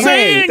Stop stop.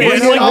 saying Bring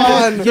it. it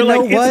on. They're You know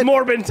like, what? it's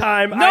Morbin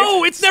time.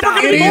 No, it's never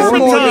Stop. going to be It is Morbin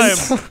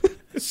Morbin time.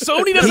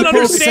 Sony doesn't People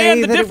understand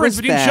say the that it difference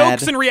was between bad.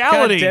 jokes and God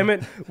reality. damn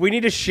it. We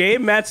need to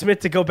shame Matt Smith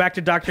to go back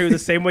to Doctor Who the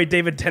same way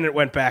David Tennant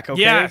went back, okay?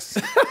 Yes.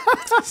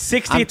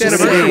 60th I'm just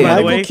anniversary, saying. by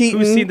the Michael way. Keaton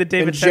Who's seen the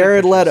David and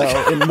Tennant Jared pictures?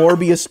 Leto in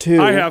Morbius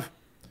 2 I have.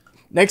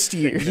 next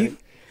year.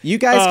 You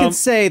guys can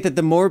say that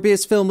the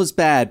Morbius film was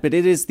bad, but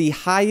it is the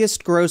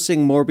highest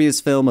grossing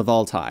Morbius film of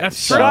all time. That's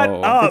So- Shut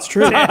up. It's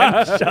true.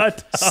 Dan, shut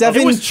up.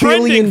 $7 was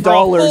trending billion for a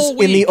whole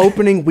in the week.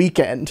 opening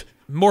weekend.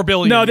 More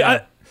billion. No,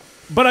 yeah.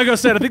 but like I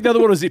said, I think the other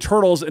one was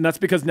Eternals, and that's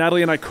because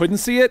Natalie and I couldn't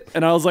see it.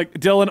 And I was like,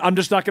 Dylan, I'm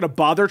just not going to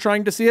bother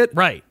trying to see it.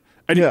 Right.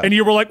 And, Yeah. and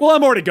you were like, well,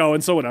 I'm already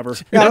going, so whatever.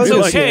 Yeah, I That's was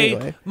gonna see it okay.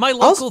 anyway. My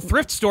local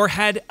thrift store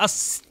had a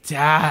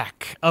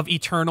stack of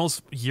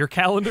Eternals year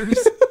calendars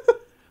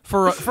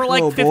for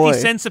like Oh, 50 boy.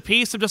 cents a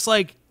piece. I'm just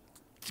like,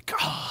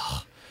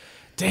 oh,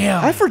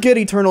 damn. I forget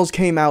Eternals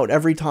came out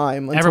every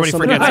time. Until Everybody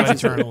somebody forgets about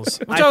mentions it. Eternals.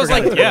 Which I I was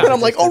forgot like, that. yeah. And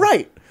I'm like, oh,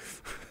 right.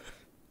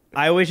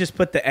 I always just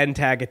put the end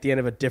tag at the end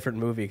of a different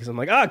movie because I'm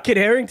like, Kit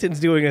Harington's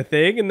doing a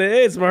thing, and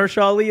it's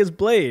Mahershala Ali as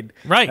Blade.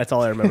 Right. That's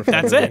all I remember. From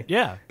That's the movie. it.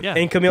 Yeah. Yeah.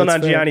 And Camille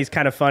That's fair. Nanjiani's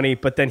kind of funny,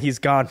 but then he's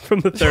gone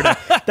from the third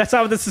act. That's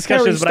not what this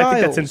discussion is, but I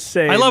think that's Styles.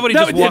 insane. I love when he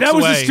just walks that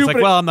was away. the He's stupid.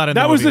 like, well, I'm not in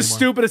that the was the movie anymore.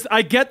 stupidest.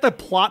 I get the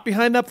plot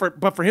behind that,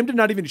 but for him to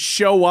not even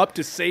show up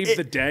to save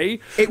the day,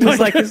 It was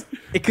like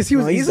because he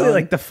was he's easily done.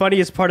 like the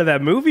funniest part of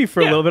that movie for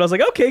a little bit. I was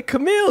like, okay,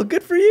 Camille,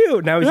 good for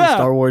you. Now he's in Yeah.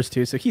 Star Wars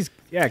too, so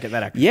get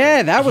that actor.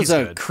 Yeah, that was He's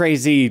a good.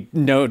 crazy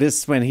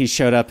notice when he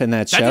showed up in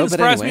that show. That didn't but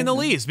surprise anyway. me in the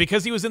least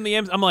because he was in the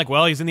I'm like,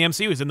 well, he's in the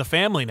MCU. He's in the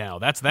family now.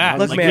 That's that.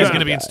 Look, like, man, he's going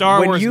to be in Star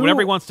when Wars, you-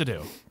 whatever he wants to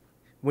do.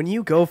 When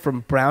you go from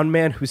brown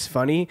man who's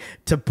funny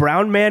to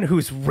brown man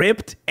who's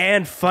ripped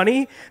and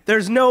funny,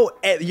 there's no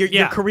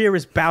your career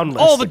is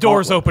boundless. All the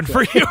doors Gauntlet.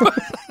 open for you.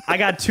 I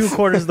got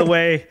 2/4 of the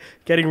way.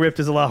 Getting ripped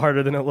is a lot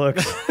harder than it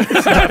looks.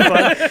 It's not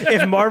fun.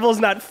 If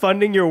Marvel's not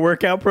funding your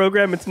workout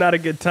program, it's not a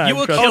good time. You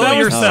will Trust kill me. that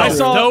was- yourself. I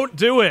saw- Don't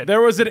do it.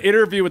 there was an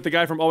interview with the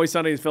guy from Always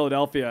Sunny in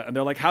Philadelphia, and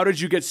they're like, "How did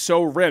you get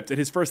so ripped?" And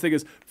his first thing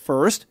is,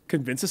 first,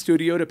 convince a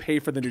studio to pay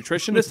for the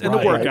nutritionist and the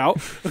Right. workout.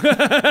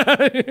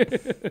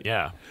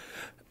 Yeah.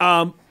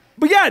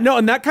 But yeah, no,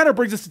 and that kind of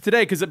brings us to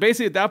today because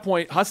basically at that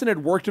point, Hassan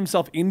had worked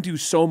himself into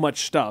so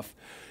much stuff.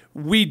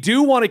 We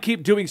do want to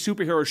keep doing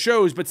superhero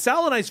shows, but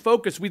Sal and I's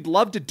focus, we'd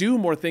love to do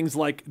more things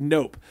like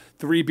Nope,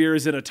 3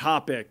 beers in a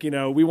topic. You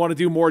know, we want to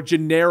do more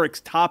generic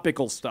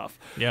topical stuff.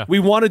 Yeah. We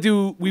want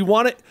to,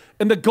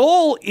 and the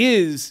goal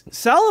is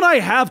Sal and I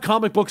have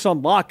comic books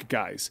on lock,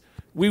 guys.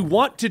 We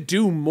want to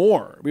do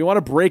more. We want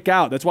to break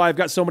out. That's why I've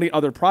got so many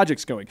other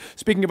projects going.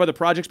 Speaking of other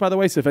projects, by the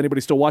way, so if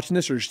anybody's still watching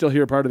this or you're still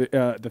here part of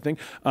the thing,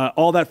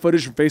 all that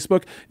footage from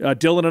Facebook,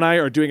 Dylan and I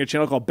are doing a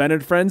channel called Ben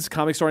and Friends,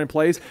 Comic Story and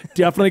Plays.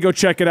 Definitely go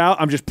check it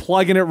out. I'm just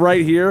plugging it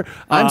right here.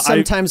 I'm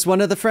sometimes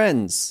one of the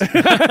friends.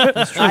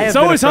 I have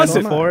So been a is friend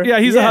Hassan. before. Yeah,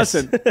 he's Yes.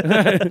 a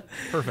Hassan.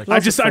 Perfect. I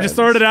just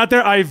throwing it out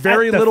there. I have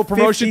very At the little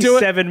promotion to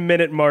it.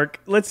 57-minute mark.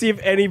 Let's see if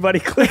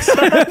anybody clicks on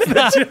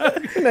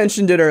it. I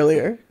mentioned it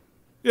earlier.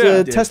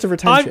 Yeah. The test of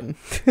retention.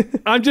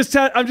 I'm just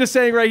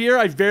saying right here.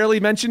 I barely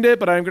mentioned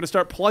it, but I'm going to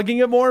start plugging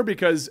it more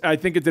because I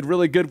think it did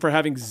really good for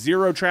having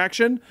zero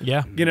traction.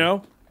 Yeah. You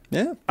know.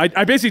 Yeah.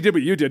 I basically did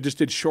what you did, just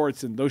did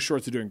shorts, and those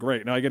shorts are doing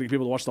great. Now I get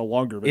people to watch the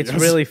longer videos. It's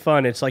really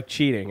fun. It's like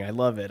cheating. I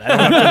love it. I don't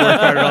have to work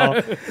hard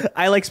at all.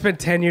 I like spent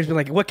 10 years being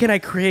like, what can I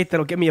create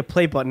that'll get me a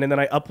play button? And then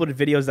I uploaded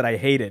videos that I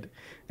hated.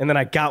 And then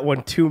I got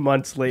one 2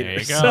 months later. There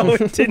you go.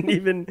 So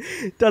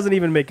it doesn't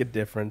even make a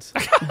difference.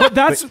 But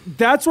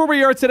that's where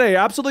we are today.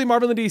 Absolutely,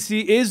 Marvel and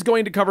DC is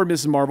going to cover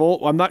Mrs. Marvel.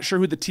 I'm not sure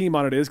who the team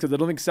on it is because I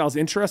don't think Sal's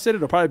interested.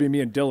 It'll probably be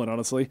me and Dylan,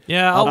 honestly.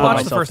 Yeah, I'll I'll put watch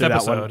the myself first through that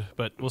episode, one.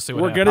 but we'll see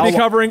what We're happens. going to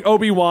be covering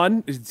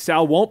Obi-Wan.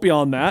 Sal won't be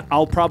on that.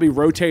 I'll probably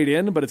rotate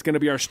in, but it's going to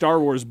be our Star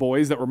Wars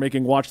boys that we're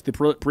making watch the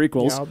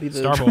prequels. Yeah, I'll be the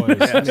Star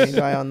Boys. main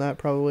guy on that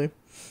probably.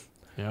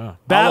 Yeah.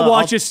 That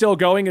watch is still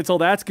going until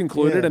that's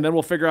concluded, Yeah. and then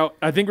we'll figure out.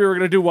 I think we were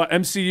going to do what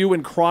MCU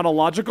in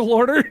chronological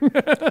order.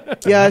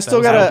 Yeah, I still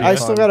would be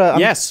gotta.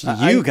 Yes,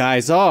 you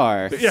guys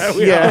are.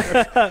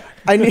 Yeah.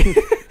 I need.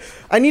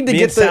 I need to Me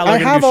get and Sal the. are I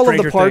gonna have do all of the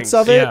Stranger parts Things.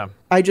 of it. Yeah.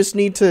 I just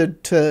need to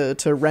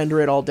render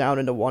it all down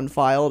into one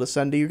file to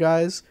send to you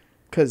guys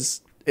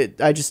because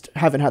I just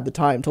haven't had the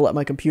time to let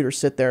my computer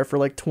sit there for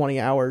like 20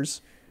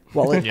 hours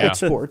while it Yeah.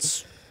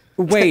 exports.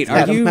 Wait,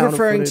 That are you amount of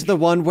referring to footage. the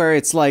one where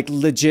it's like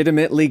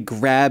legitimately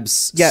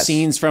grabs Yes.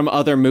 scenes from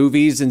other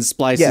movies and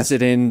splices Yes.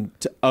 it in?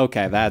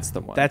 Okay, that's the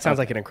one. That sounds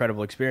like an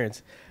incredible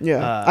experience.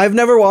 Yeah, I've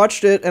never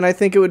watched it, and I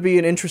think it would be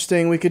an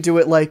interesting. We could do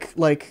it like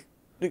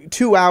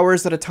 2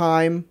 hours at a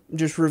time,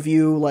 just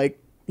review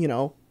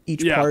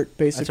each Yeah. part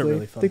basically.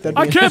 really fun I think that'd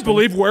thing. be I can't interesting.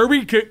 believe where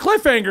we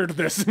cliffhangered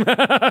this.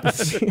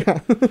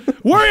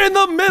 We're in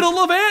the middle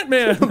of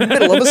Ant-Man.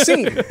 Middle of a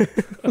scene.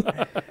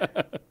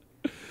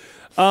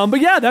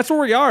 But yeah, that's where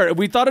we are.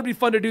 We thought it'd be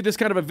fun to do this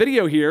kind of a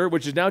video here,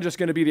 which is now just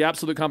going to be the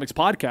Absolute Comics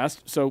podcast.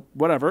 So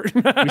whatever.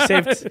 We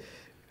saved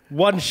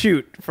one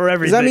shoot for Does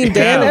everything. that mean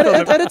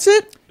Dan edits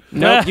it?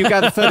 Nope, you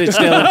got the footage,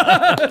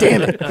 Dylan.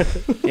 Damn it!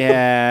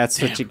 Yeah,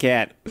 that's what you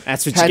get.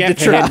 That's what you Had get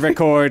to for try. hit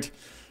record.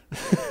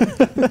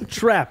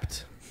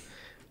 Trapped.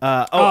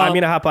 I'm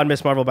gonna hop on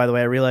Miss Marvel. By the way,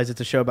 I realize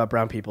it's a show about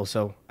brown people,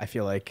 so I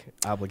feel like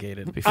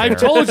obligated. I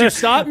told you,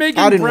 stop I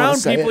making didn't brown wanna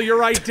say people it.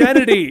 your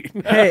identity.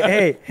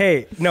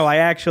 hey! No,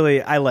 I like.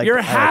 You're I like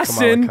Kamala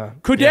Hassan Khan.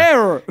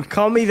 Kuder.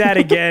 Call me that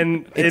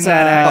again in It's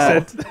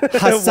that accent.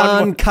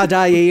 Hassan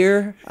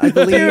Kadair, I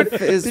believe,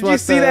 Dude, is did what you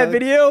see that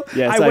video?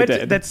 Yes, I I went to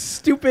did. that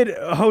stupid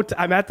hotel.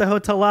 I'm at the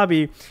hotel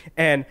lobby,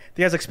 and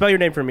the guy's like, "Spell your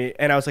name for me."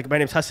 And I was like, "My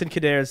name's Hassan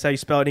Kader. That's how you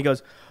spell it." And he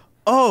goes,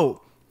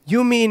 "Oh,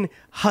 you mean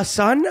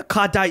Hassan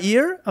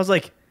Kadair?" I was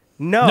like,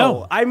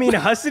 No, I mean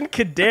Hassan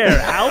Kader.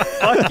 How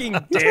fucking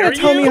dare You're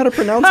you? tell me how to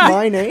pronounce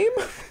my name?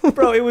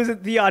 Bro, it was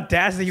the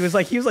audacity. He was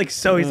like, he's like,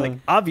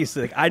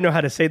 obviously, like, I know how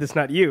to say this,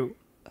 not you.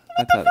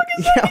 I thought,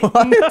 Yeah,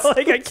 what? No,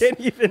 like, I can't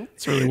even.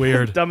 It's really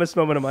weird. Dumbest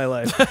moment of my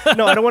life.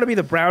 No, I don't want to be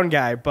the brown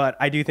guy, but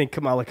I do think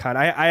Kamala Khan.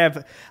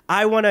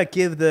 I want to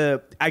give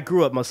I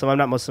grew up Muslim. I'm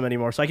not Muslim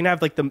anymore, so I can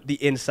have like the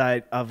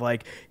insight of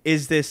like,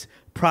 is this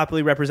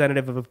properly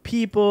representative of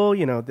people.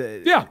 You know,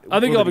 Yeah, I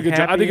think you'll have a good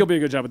job. I think you'll be a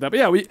good job with that. But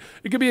yeah,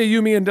 it could be a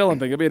you, me, and Dylan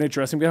thing. It'll be an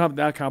interesting. We have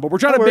that combo. We're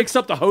trying to mix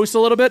up the hosts a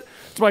little bit.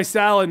 That's why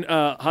Sal and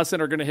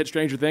Hassan are going to hit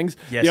Stranger Things.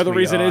 Yes, the other we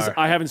reason is are.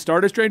 I haven't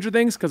started Stranger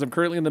Things because I'm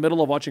currently in the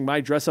middle of watching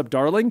My Dress Up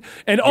Darling.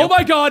 And oh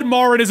my God,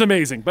 Marin is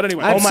amazing. But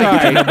anyway, I'm Oh my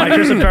sorry. God, My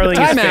Dress Up Darling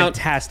is Time out.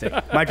 fantastic.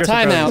 My Dress Up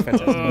Time Darling out. is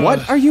fantastic.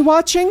 What are you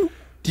watching?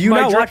 Do you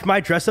My not Dre- watch My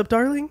Dress Up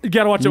Darling? you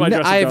gotta watch it. My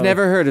Dress Up I've Darling.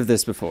 never heard of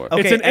this before.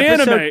 Okay, It's an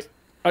episode- anime.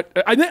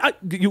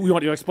 You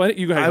want to explain it?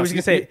 You go ahead. I was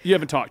Hassan. gonna say you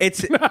haven't talked.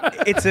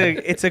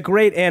 It's a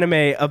great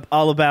anime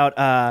all about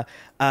a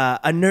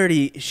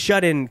nerdy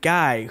shut-in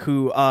guy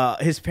who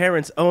his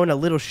parents own a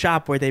little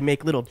shop where they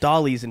make little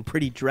dollies and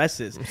pretty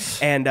dresses,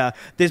 and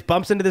this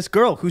bumps into this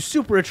girl who's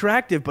super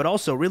attractive but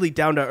also really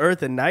down to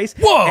earth and nice.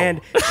 Whoa!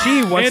 And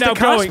she wants And to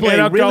outgoing, and cosplay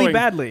outgoing. really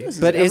badly.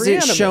 But is every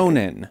it anime.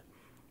 shonen?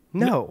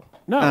 No,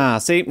 no.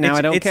 See, now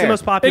I don't it's care. the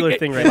most popular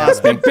thing right now.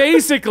 And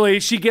basically,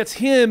 she gets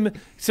him.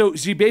 So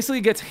she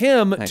basically gets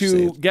him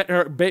Actually, to get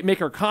her make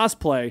her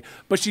cosplay.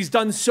 But she's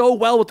done so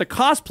well with the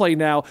cosplay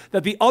now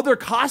that the other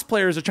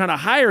cosplayers are trying to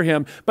hire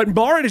him. But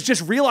Marin has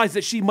just realized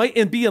that she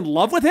might be in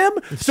love with him.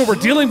 So we're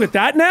dealing with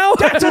that now.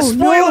 That's a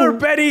spoiler,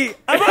 Betty.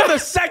 I'm on the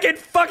second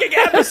fucking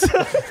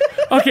episode.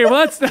 Okay,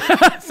 well that's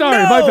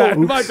sorry,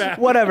 my bad.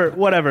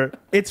 Whatever.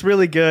 It's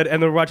really good,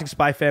 and we're watching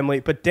Spy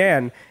Family. But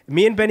Dan,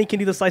 me and Benny can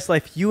do the slice of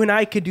life. You and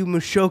I could do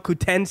Mushoku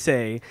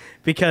Tensei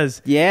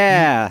because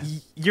Yeah.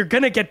 you're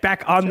gonna get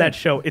back on that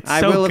show. It's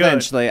I so will good.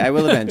 eventually. I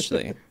will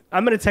eventually.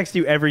 I'm gonna text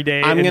you every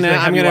day. I'm and gonna say,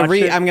 "Have you watched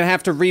it?" I'm gonna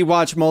have to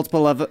rewatch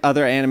multiple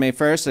other anime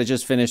first. I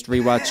just finished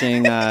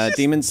rewatching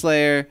Demon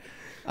Slayer,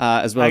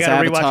 as well I as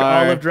gotta rewatch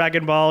Avatar. all of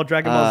Dragon Ball Z,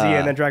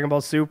 and then Dragon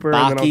Ball Super.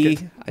 and then I'll Baki.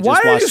 get... I just Why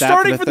are you watched that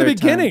starting for from the third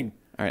time. beginning?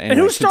 All right, And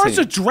anyway, who starts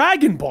continue. with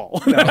Dragon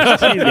Ball? no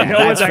That's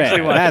one's actually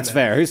fair. watching That's that.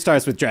 fair. Who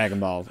starts with Dragon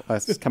Ball?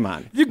 Come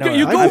on. You No,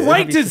 go I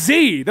right to obviously-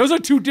 Z. Those are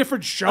two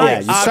different shows. Yeah,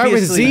 you start with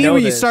obviously Z know or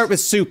you this. start with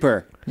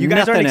Super. You guys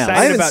Nothing aren't else. excited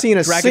I haven't about seen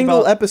a Dragon single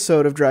Ball-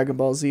 episode of Dragon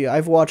Ball Z.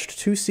 I've watched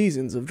 2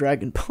 seasons of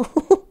Dragon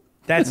Ball.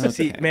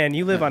 See, man,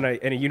 you live in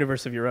a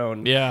universe of your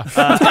own. Yeah.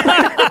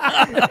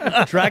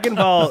 Dragon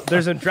Ball.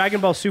 There's a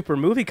Dragon Ball Super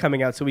movie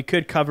coming out, so we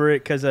could cover it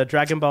because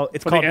Dragon Ball.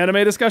 It's For called the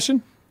anime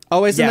discussion?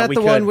 Oh, isn't Yeah, that we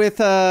the could. one with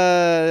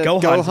Gohan's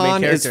main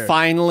Gohan is character,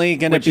 finally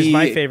going to which be is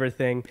my favorite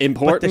thing. But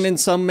important in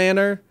some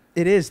manner?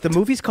 It is. The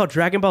movie's called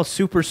Dragon Ball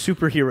Super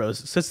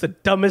Superheroes. So it's the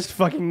dumbest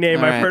fucking name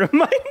All I've right. heard of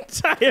my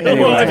entire Anyway.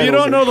 Well, life. if you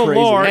don't know the Crazy.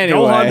 lore, Anyway.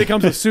 Gohan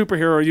becomes a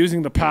superhero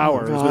using the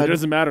powers, but it God.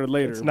 doesn't matter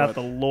later. It's not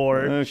the lore.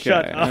 Okay.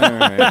 Shut up. All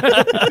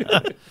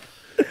right.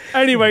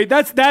 Anyway,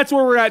 that's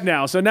where we're at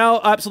now. So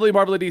now, Absolutely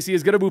Marvel and DC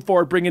is going to move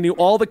forward, bringing you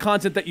all the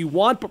content that you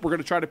want, but we're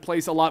going to try to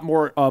place a lot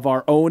more of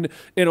our own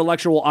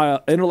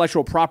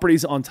intellectual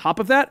properties on top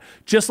of that,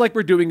 just like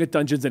we're doing at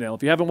Dungeons and Ale.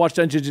 If you haven't watched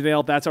Dungeons and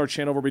Ale, that's our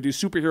channel where we do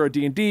superhero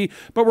D&D,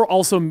 but we're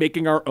also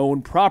making our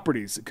own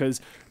properties because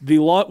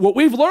what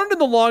we've learned in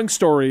the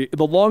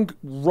long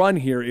run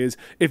here is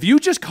if you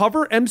just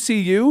cover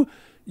MCU.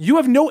 You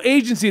have no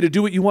agency to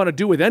do what you want to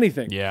do with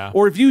anything. Yeah.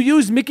 Or if you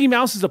use Mickey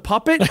Mouse as a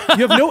puppet,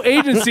 you have no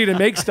agency to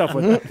make stuff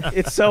with it.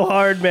 It's so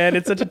hard, man.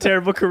 It's such a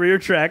terrible career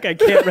track. I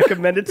can't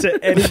recommend it to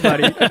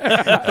anybody.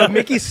 But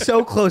Mickey's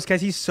so close,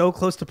 guys. He's so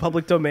close to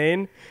public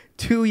domain.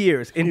 2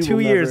 years. In He 2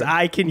 will years, never.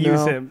 I can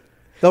use him.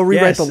 They'll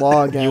rewrite Yes. the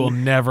law again. You will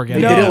never get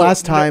They it. did it No.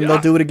 last time.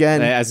 They'll do it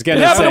again. I was going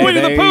Yeah, to say, but Winnie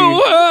the they-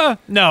 Pooh.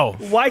 No.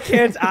 Why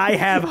can't I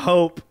have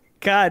hope?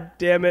 God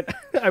damn it.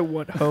 I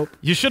want hope.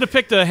 You should have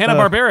picked a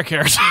Hanna-Barbera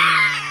character.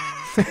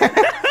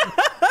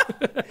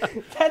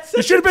 That's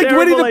You should have picked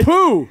Winnie the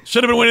Pooh.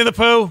 Should have been Winnie the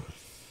Pooh.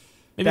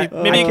 Maybe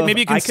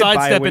you can I could buy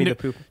sidestep Winnie into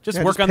the Pooh. just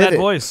Yeah, work just on that pivot.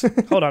 voice.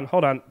 Hold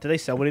on. Do they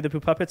sell Winnie the Pooh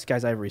puppets?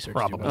 Guys, I have researched.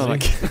 Probably. Oh,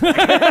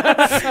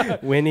 my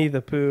Winnie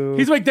the Pooh.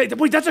 He's like,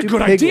 wait, that's a good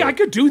Piglet. idea. I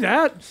could do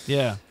that.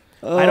 Yeah.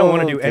 I don't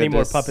want to Oh, do any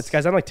more goodness. puppets,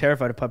 guys. I'm like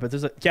terrified of puppets.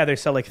 They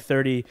sell like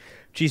 30.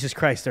 Jesus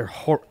Christ, they're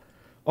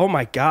oh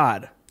my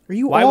God. Are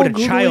you Why all would a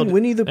Googling child-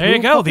 Winnie the Pooh? There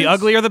you go. The puppets?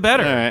 uglier the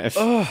better. All right.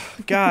 Oh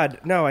God,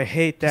 no, I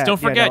hate that. Just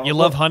don't Yeah, forget, no, you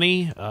well, love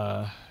honey.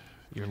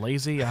 You're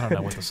lazy. I don't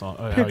know what the song.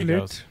 How he Piglet.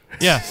 goes.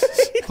 Yeah.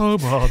 Oh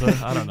bother.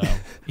 I don't know.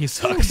 He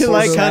sucks. You're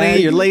like, sad.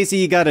 honey, you're lazy.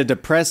 You got a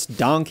depressed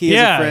donkey as a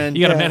Yeah. friend.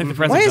 You got a Yeah. manic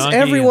depressive Why is donkey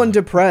everyone and-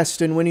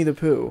 depressed in Winnie the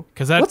Pooh?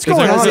 Because that- What's 'cause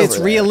going they're- on? Because it's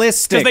over there?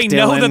 realistic. Because they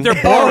know that Dylan.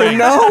 they're boring.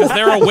 no. 'Cause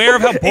they're aware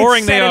of how boring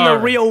it's they set are. in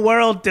the real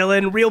world,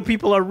 Dylan. Real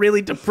people are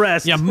really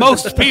depressed. Yeah,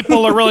 most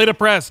people are really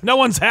depressed. No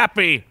one's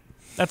happy.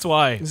 That's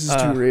why. This is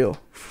too real.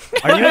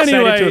 Are you excited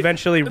Anyway, to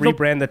eventually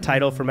rebrand the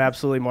title from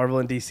Absolutely Marvel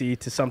and DC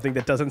to something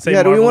that doesn't say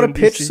Yeah, do we Marvel want and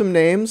to pitch DC? some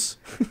names?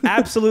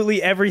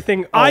 Absolutely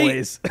everything,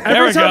 always. There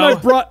Every we time go.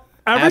 I've brought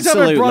it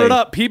Absolutely.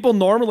 up, people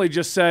normally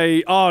just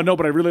say, "Oh no,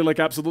 but I really like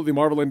Absolutely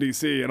Marvel and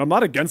DC," and I'm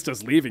not against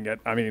us leaving it.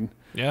 I mean,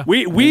 Yeah.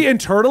 we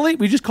internally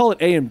we just call it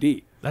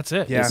AMD. That's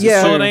it. Yeah. Just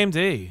Yeah. call it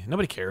AMD.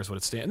 Nobody cares what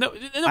it stands. No,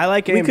 I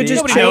like We AMD. could just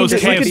Nobody change knows it.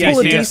 We could KFC pull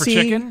a stands for DC.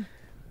 chicken.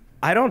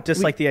 I don't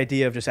dislike the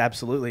idea of just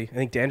absolutely. I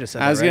think Dan just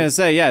said I was that, right? going to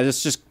say, yeah,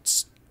 just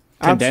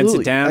condense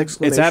Absolutely. it down. It's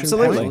Exclamation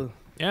absolutely. point.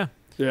 Yeah.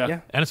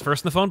 Yeah. And it's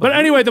first in the phone book. But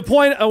anyway, the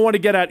point I want to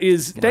get at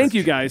is thank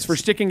you guys for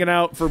sticking it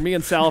out for me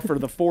and Sal for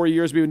the 4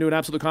 years we've been doing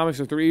Absolute Comics,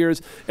 for 3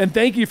 years. And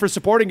thank you for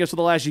supporting us for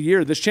the last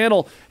year. This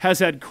channel has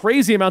had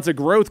crazy amounts of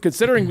growth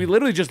considering we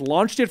literally just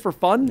launched it for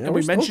fun and we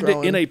we're still mentioned it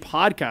growing. in a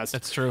podcast.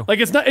 That's true. Like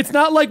it's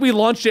not like we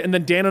launched it and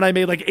then Dan and I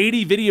made like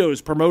 80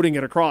 videos promoting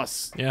it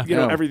across No.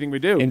 everything we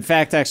do. In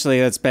fact, actually,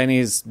 that's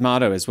Benny's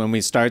motto: is when we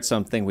start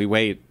something, we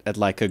wait at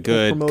like a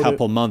good promote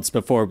couple months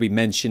before we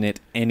mention it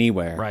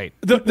anywhere. Right.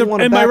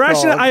 want a and my backlog.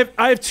 rationale,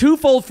 I have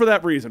twofold for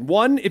that reason.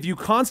 One, if you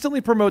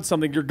constantly promote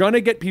something, you're going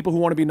to get people who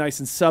want to be nice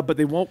and sub, but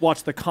they won't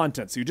watch the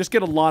content. So you just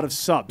get a lot of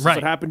subs. Right.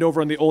 That's what happened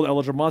over on the old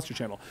Eligible Monster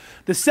channel.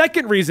 The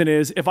second reason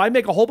is if I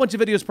make a whole bunch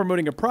of videos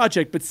promoting a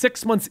project, but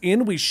 6 months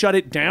in we shut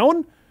it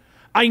down,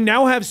 I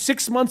now have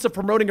 6 months of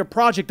promoting a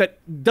project that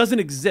doesn't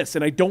exist,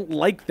 and I don't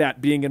like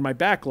that being in my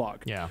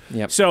backlog. Yeah.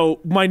 Yep. So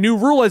my new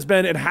rule has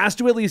been it has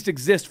to at least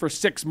exist for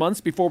 6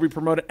 months before we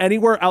promote it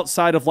anywhere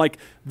outside of like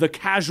the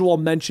casual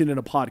mention in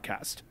a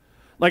podcast.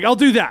 Like I'll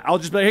do that. I'll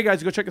just be like, hey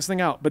guys, go check this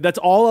thing out. But that's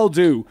all I'll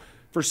do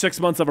for 6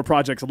 months of a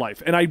project's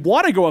life. And I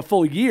want to go a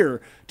full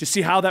year to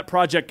see how that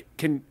project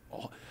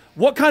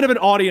what kind of an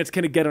audience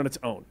can it get on its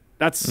own?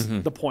 That's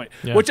the point,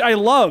 which I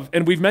love.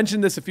 And we've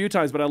mentioned this a few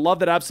times, but I love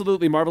that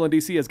absolutely Marvel and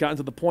DC has gotten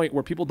to the point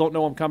where people don't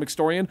know I'm Comic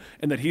Storian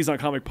and that he's on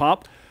Comic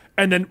Pop.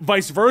 And then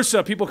vice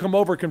versa, people come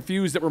over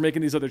confused that we're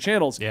making these other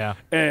channels. Yeah.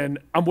 And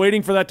I'm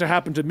waiting for that to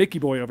happen to Mickey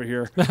Boy over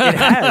here. It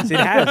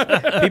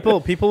has.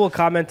 People will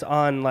comment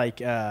on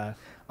like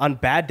on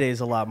bad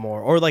days a lot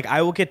more, or like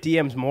I will get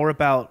DMs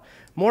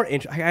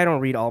I don't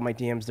read all my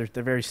DMs.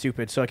 They're very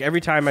stupid. So like every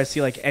time I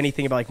see like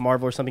anything about like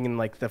Marvel or something in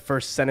like the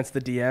first sentence of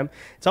the DM,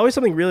 it's always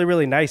something really,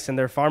 really nice, and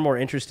they're far more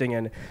interesting.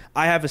 And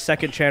I have a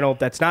second channel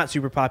that's not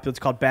super popular. It's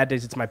called Bad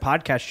Days. It's my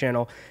podcast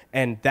channel,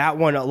 and that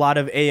one, a lot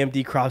of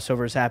AMD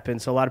crossovers happen.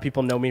 So a lot of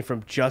people know me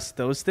from just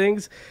those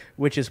things,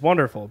 which is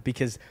wonderful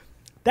because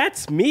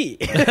that's me.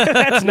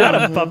 That's not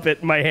a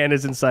puppet my hand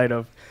is inside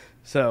of.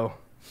 So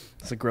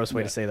it's a gross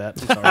way to say that.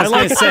 I'm sorry. I was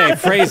going to say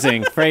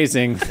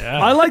phrasing.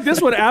 I like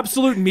this one,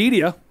 Absolute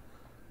Media.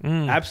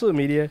 Absolute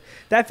Media.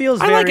 That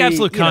feels I very, like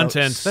Absolute you know,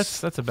 Content.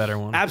 That's a better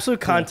one.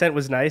 Absolute Content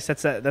was nice.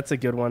 That's a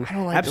good one.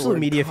 don't like the Absolute word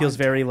Media feels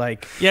content. very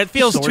like Yeah, it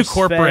feels too source-fed.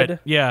 corporate.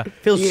 Yeah.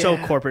 Feels so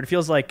Yeah. corporate. It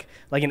feels like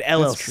an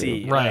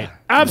LLC. Right.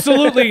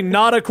 Absolutely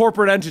not a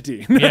corporate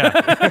entity.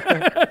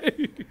 Yeah.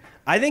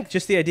 I think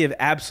just the idea of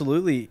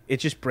absolutely,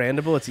 it's just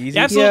brandable. It's easy.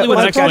 Yeah, absolutely with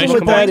my an problem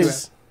exclamation with that point.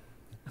 is,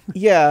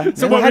 yeah.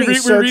 So how what, do you we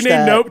search rename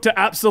that? Nope to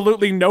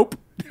Absolutely Nope?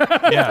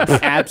 Yeah.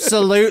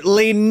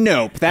 Absolutely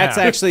nope. That's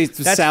Yeah. actually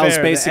Sal's fair.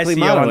 The basically SEO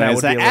motto. on that Is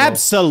would be that a little-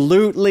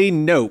 absolutely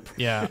nope.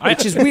 Yeah.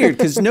 Which is weird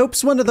because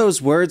nope's one of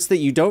those words that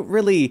you don't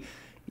really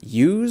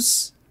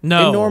use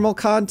No. in normal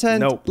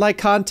content. Nope. Like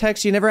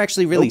context, you never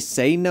actually really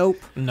say nope.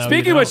 No,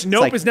 Speaking you of which, don't.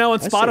 Nope like- is now on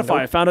I say Spotify. Nope.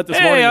 I found it this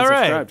Hey, morning and all right.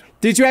 subscribed.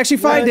 Did you actually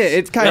find Nice.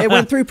 it? It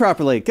went through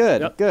properly. Good,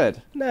 Yep.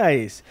 good.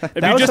 Nice. If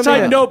That you was just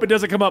something type that- Nope, it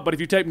doesn't come up. But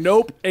if you type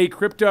Nope, a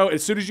crypto,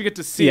 as soon as you get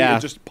to C, Yeah. it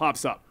just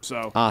pops up.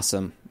 So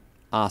Awesome.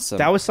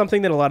 That was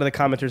something that a lot of the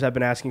commenters have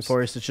been asking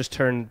for, is to just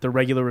turn the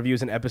regular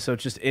reviews and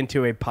episodes just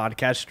into a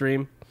podcast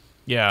stream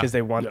Yeah. because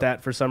they want Yeah.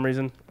 that for some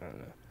reason.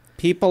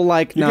 People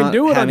like You can not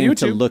do it on having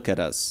to YouTube. look at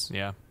us.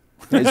 Yeah.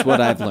 Is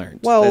what I've learned.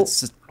 Well,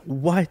 That's-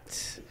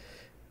 What?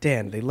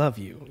 Dan, they love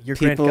you. You're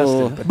People- Grant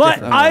Gustin, But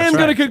different. I am that's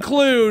going right. to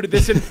conclude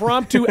this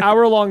impromptu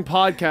hour-long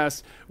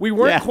podcast. We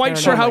weren't Yeah. quite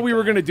sure how we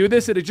were going to do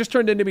this. It had just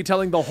turned into me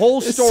telling the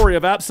whole story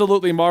of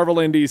absolutely Marvel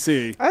and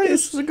DC.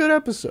 This was a good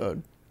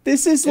episode.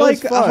 This is It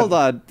was like, fun. hold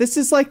on. This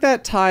is like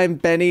that time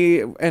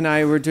Benny and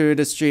I were doing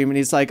a stream, and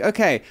he's like,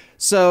 okay,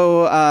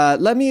 so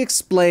let me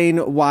explain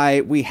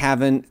why we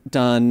haven't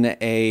done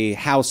a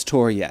house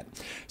tour yet.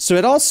 So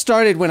it all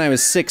started when I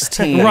was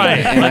 16, Right.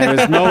 and I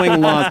was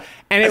mowing lawns,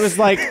 and it was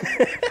like,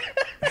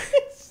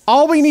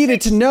 all we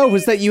needed to know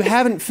was that you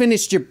haven't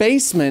finished your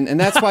basement, and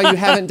that's why you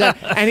haven't done.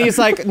 And he's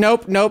like,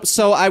 nope.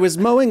 So I was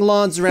mowing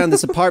lawns around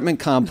this apartment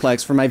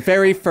complex for my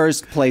very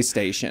first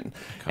PlayStation,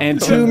 and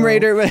Tomb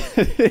Raider.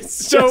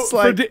 It's So just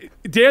like,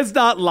 Dan's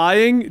not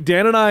lying.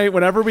 Dan and I,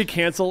 whenever we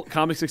cancel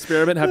Comics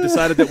Experiment, have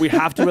decided that we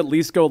have to at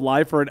least go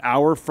live for an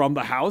hour from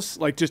the house,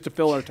 like just to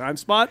fill our time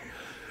spot.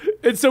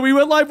 And so we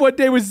went live one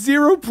day with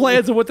zero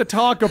plans of what to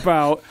talk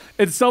about.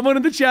 And someone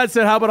in the chat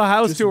said, "How about a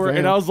house tour?"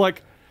 And I was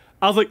like,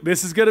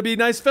 this is going to be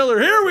nice filler.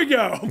 Here we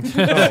go. Oh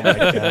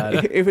my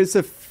God. it was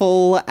a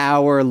full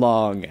hour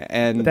long,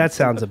 and That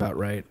sounds about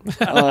right.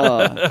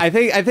 I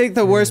think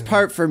the worst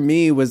part for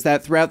me was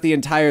that throughout the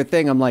entire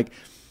thing, I'm like,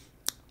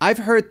 I've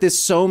heard this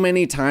so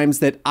many times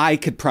that I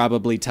could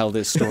probably tell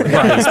this story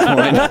at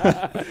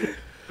this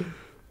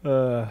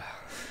point.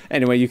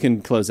 Anyway, you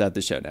can close out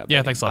the show now. Yeah,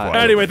 Benny. thanks a lot.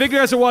 Anyway, thank you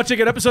guys for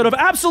watching an episode of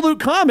Absolute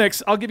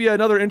Comics. I'll give you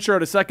another intro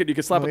in a second. You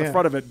can slap at the yeah.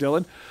 front of it,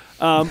 Dylan.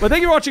 But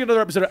thank you for watching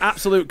another episode of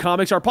Absolute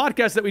Comics, our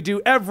podcast that we do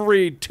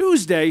every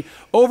Tuesday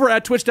over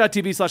at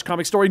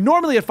twitch.tv/comicstory,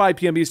 normally at 5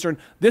 p.m. Eastern.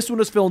 This one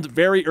was filmed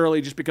very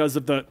early just because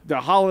of the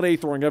holiday,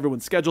 throwing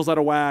everyone's schedules out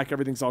of whack.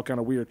 Everything's all kind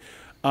of weird.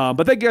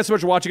 But thank you guys so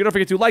much for watching. Don't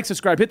forget to like,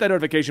 subscribe, hit that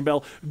notification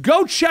bell.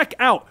 Go check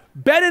out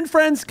Ben and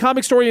Friends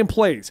Comic Story and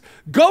Plays.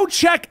 Go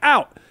check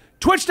out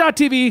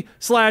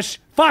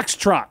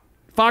twitch.tv/Foxtrot.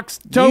 Fox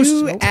Toast.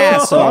 You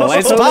asshole.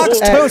 It's Fox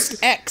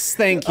Toast X.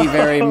 Thank you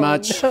very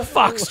much.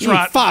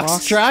 Foxtrot.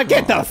 Foxtrot.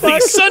 Get the The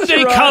fuck.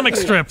 Sunday comic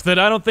strip that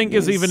I don't think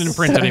is even in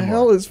print What the anymore.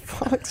 hell is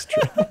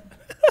Foxtrot?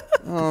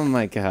 Oh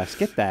my gosh.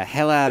 Get the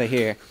hell out of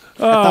here. I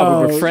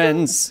thought we were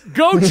friends.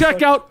 Go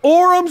check out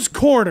Orum's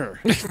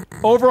Corner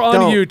over on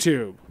Don't.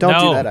 YouTube. Don't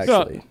No. do that,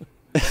 actually.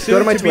 Soon Go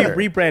to my be Twitter.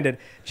 rebranded.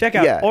 Check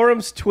out Yeah.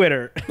 Orum's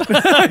Twitter.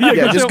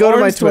 Yeah, just go to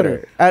my Orum's Twitter.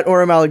 Twitter at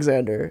Orem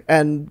Alexander,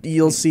 and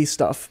you'll see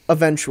stuff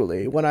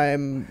eventually when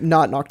I'm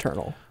not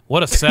nocturnal.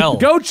 What a sell.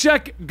 Go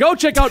check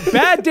out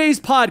Bad Days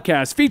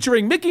Podcast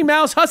featuring Mickey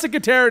Mouse,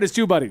 Hussikater, and his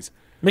two buddies.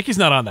 Mickey's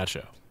not on that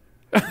show.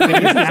 He's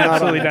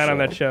absolutely that not on show.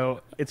 that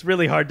show. It's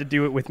really hard to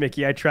do it with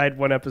Mickey. I tried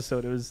one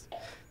episode. It's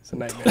a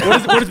nightmare.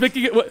 What does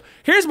Mickey get?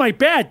 Here's my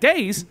bad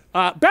days.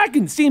 Back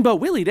in Steamboat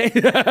Willie days.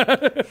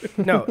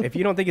 No, if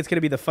you don't think it's going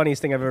to be the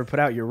funniest thing I've ever put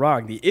out, you're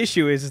wrong. The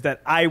issue is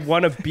that I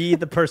want to be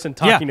the person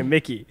talking to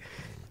Mickey.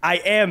 I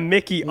am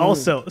Mickey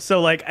also. So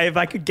like if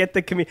I could get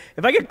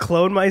if I could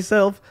clone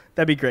myself,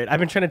 that'd be great. I've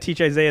been trying to teach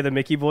Isaiah the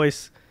Mickey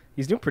voice.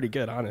 He's doing pretty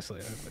good,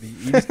 honestly. But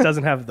he just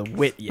doesn't have the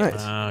wit yet.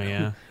 Nice. Oh,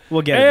 yeah.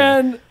 We'll get it. there.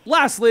 And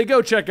lastly,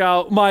 go check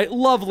out my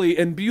lovely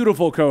and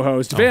beautiful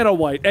co-host, Vanna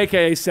White,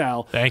 aka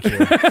Sal. Thank you.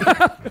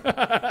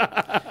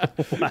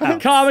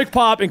 Comic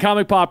Pop and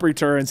Comic Pop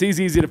Returns. He's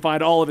easy to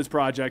find all of his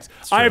projects.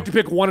 I have to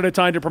pick one at a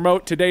time to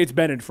promote. Today it's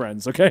Ben and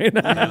Friends, okay?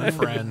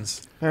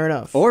 Friends. Fair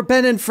enough. Or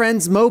Ben and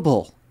Friends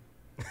Mobile.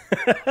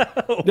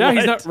 Yeah,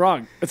 he's not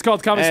wrong. It's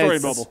called Comic Story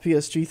It's- Mobile.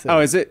 PSG thing. Oh,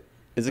 is it?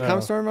 Is it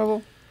Comic Story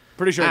Mobile?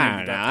 Pretty sure.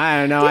 I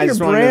don't know. Get I your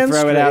just wanted to brand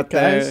throw it out straight,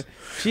 there. guys.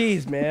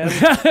 Jeez,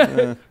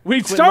 man.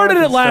 We started it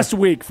marking last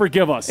week.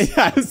 Forgive us.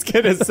 I was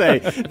gonna say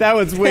that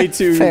was way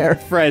too Fair.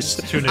 fresh.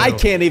 Too new. I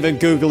can't even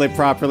Google it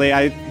properly.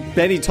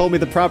 Benny told me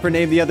the proper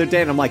name the other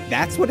day, and I'm like,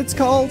 "That's what it's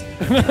called."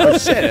 Oh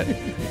shit!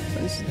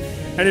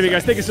 Anyway,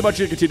 guys, thank you so much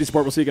for your continued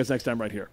support. We'll see you guys next time right here.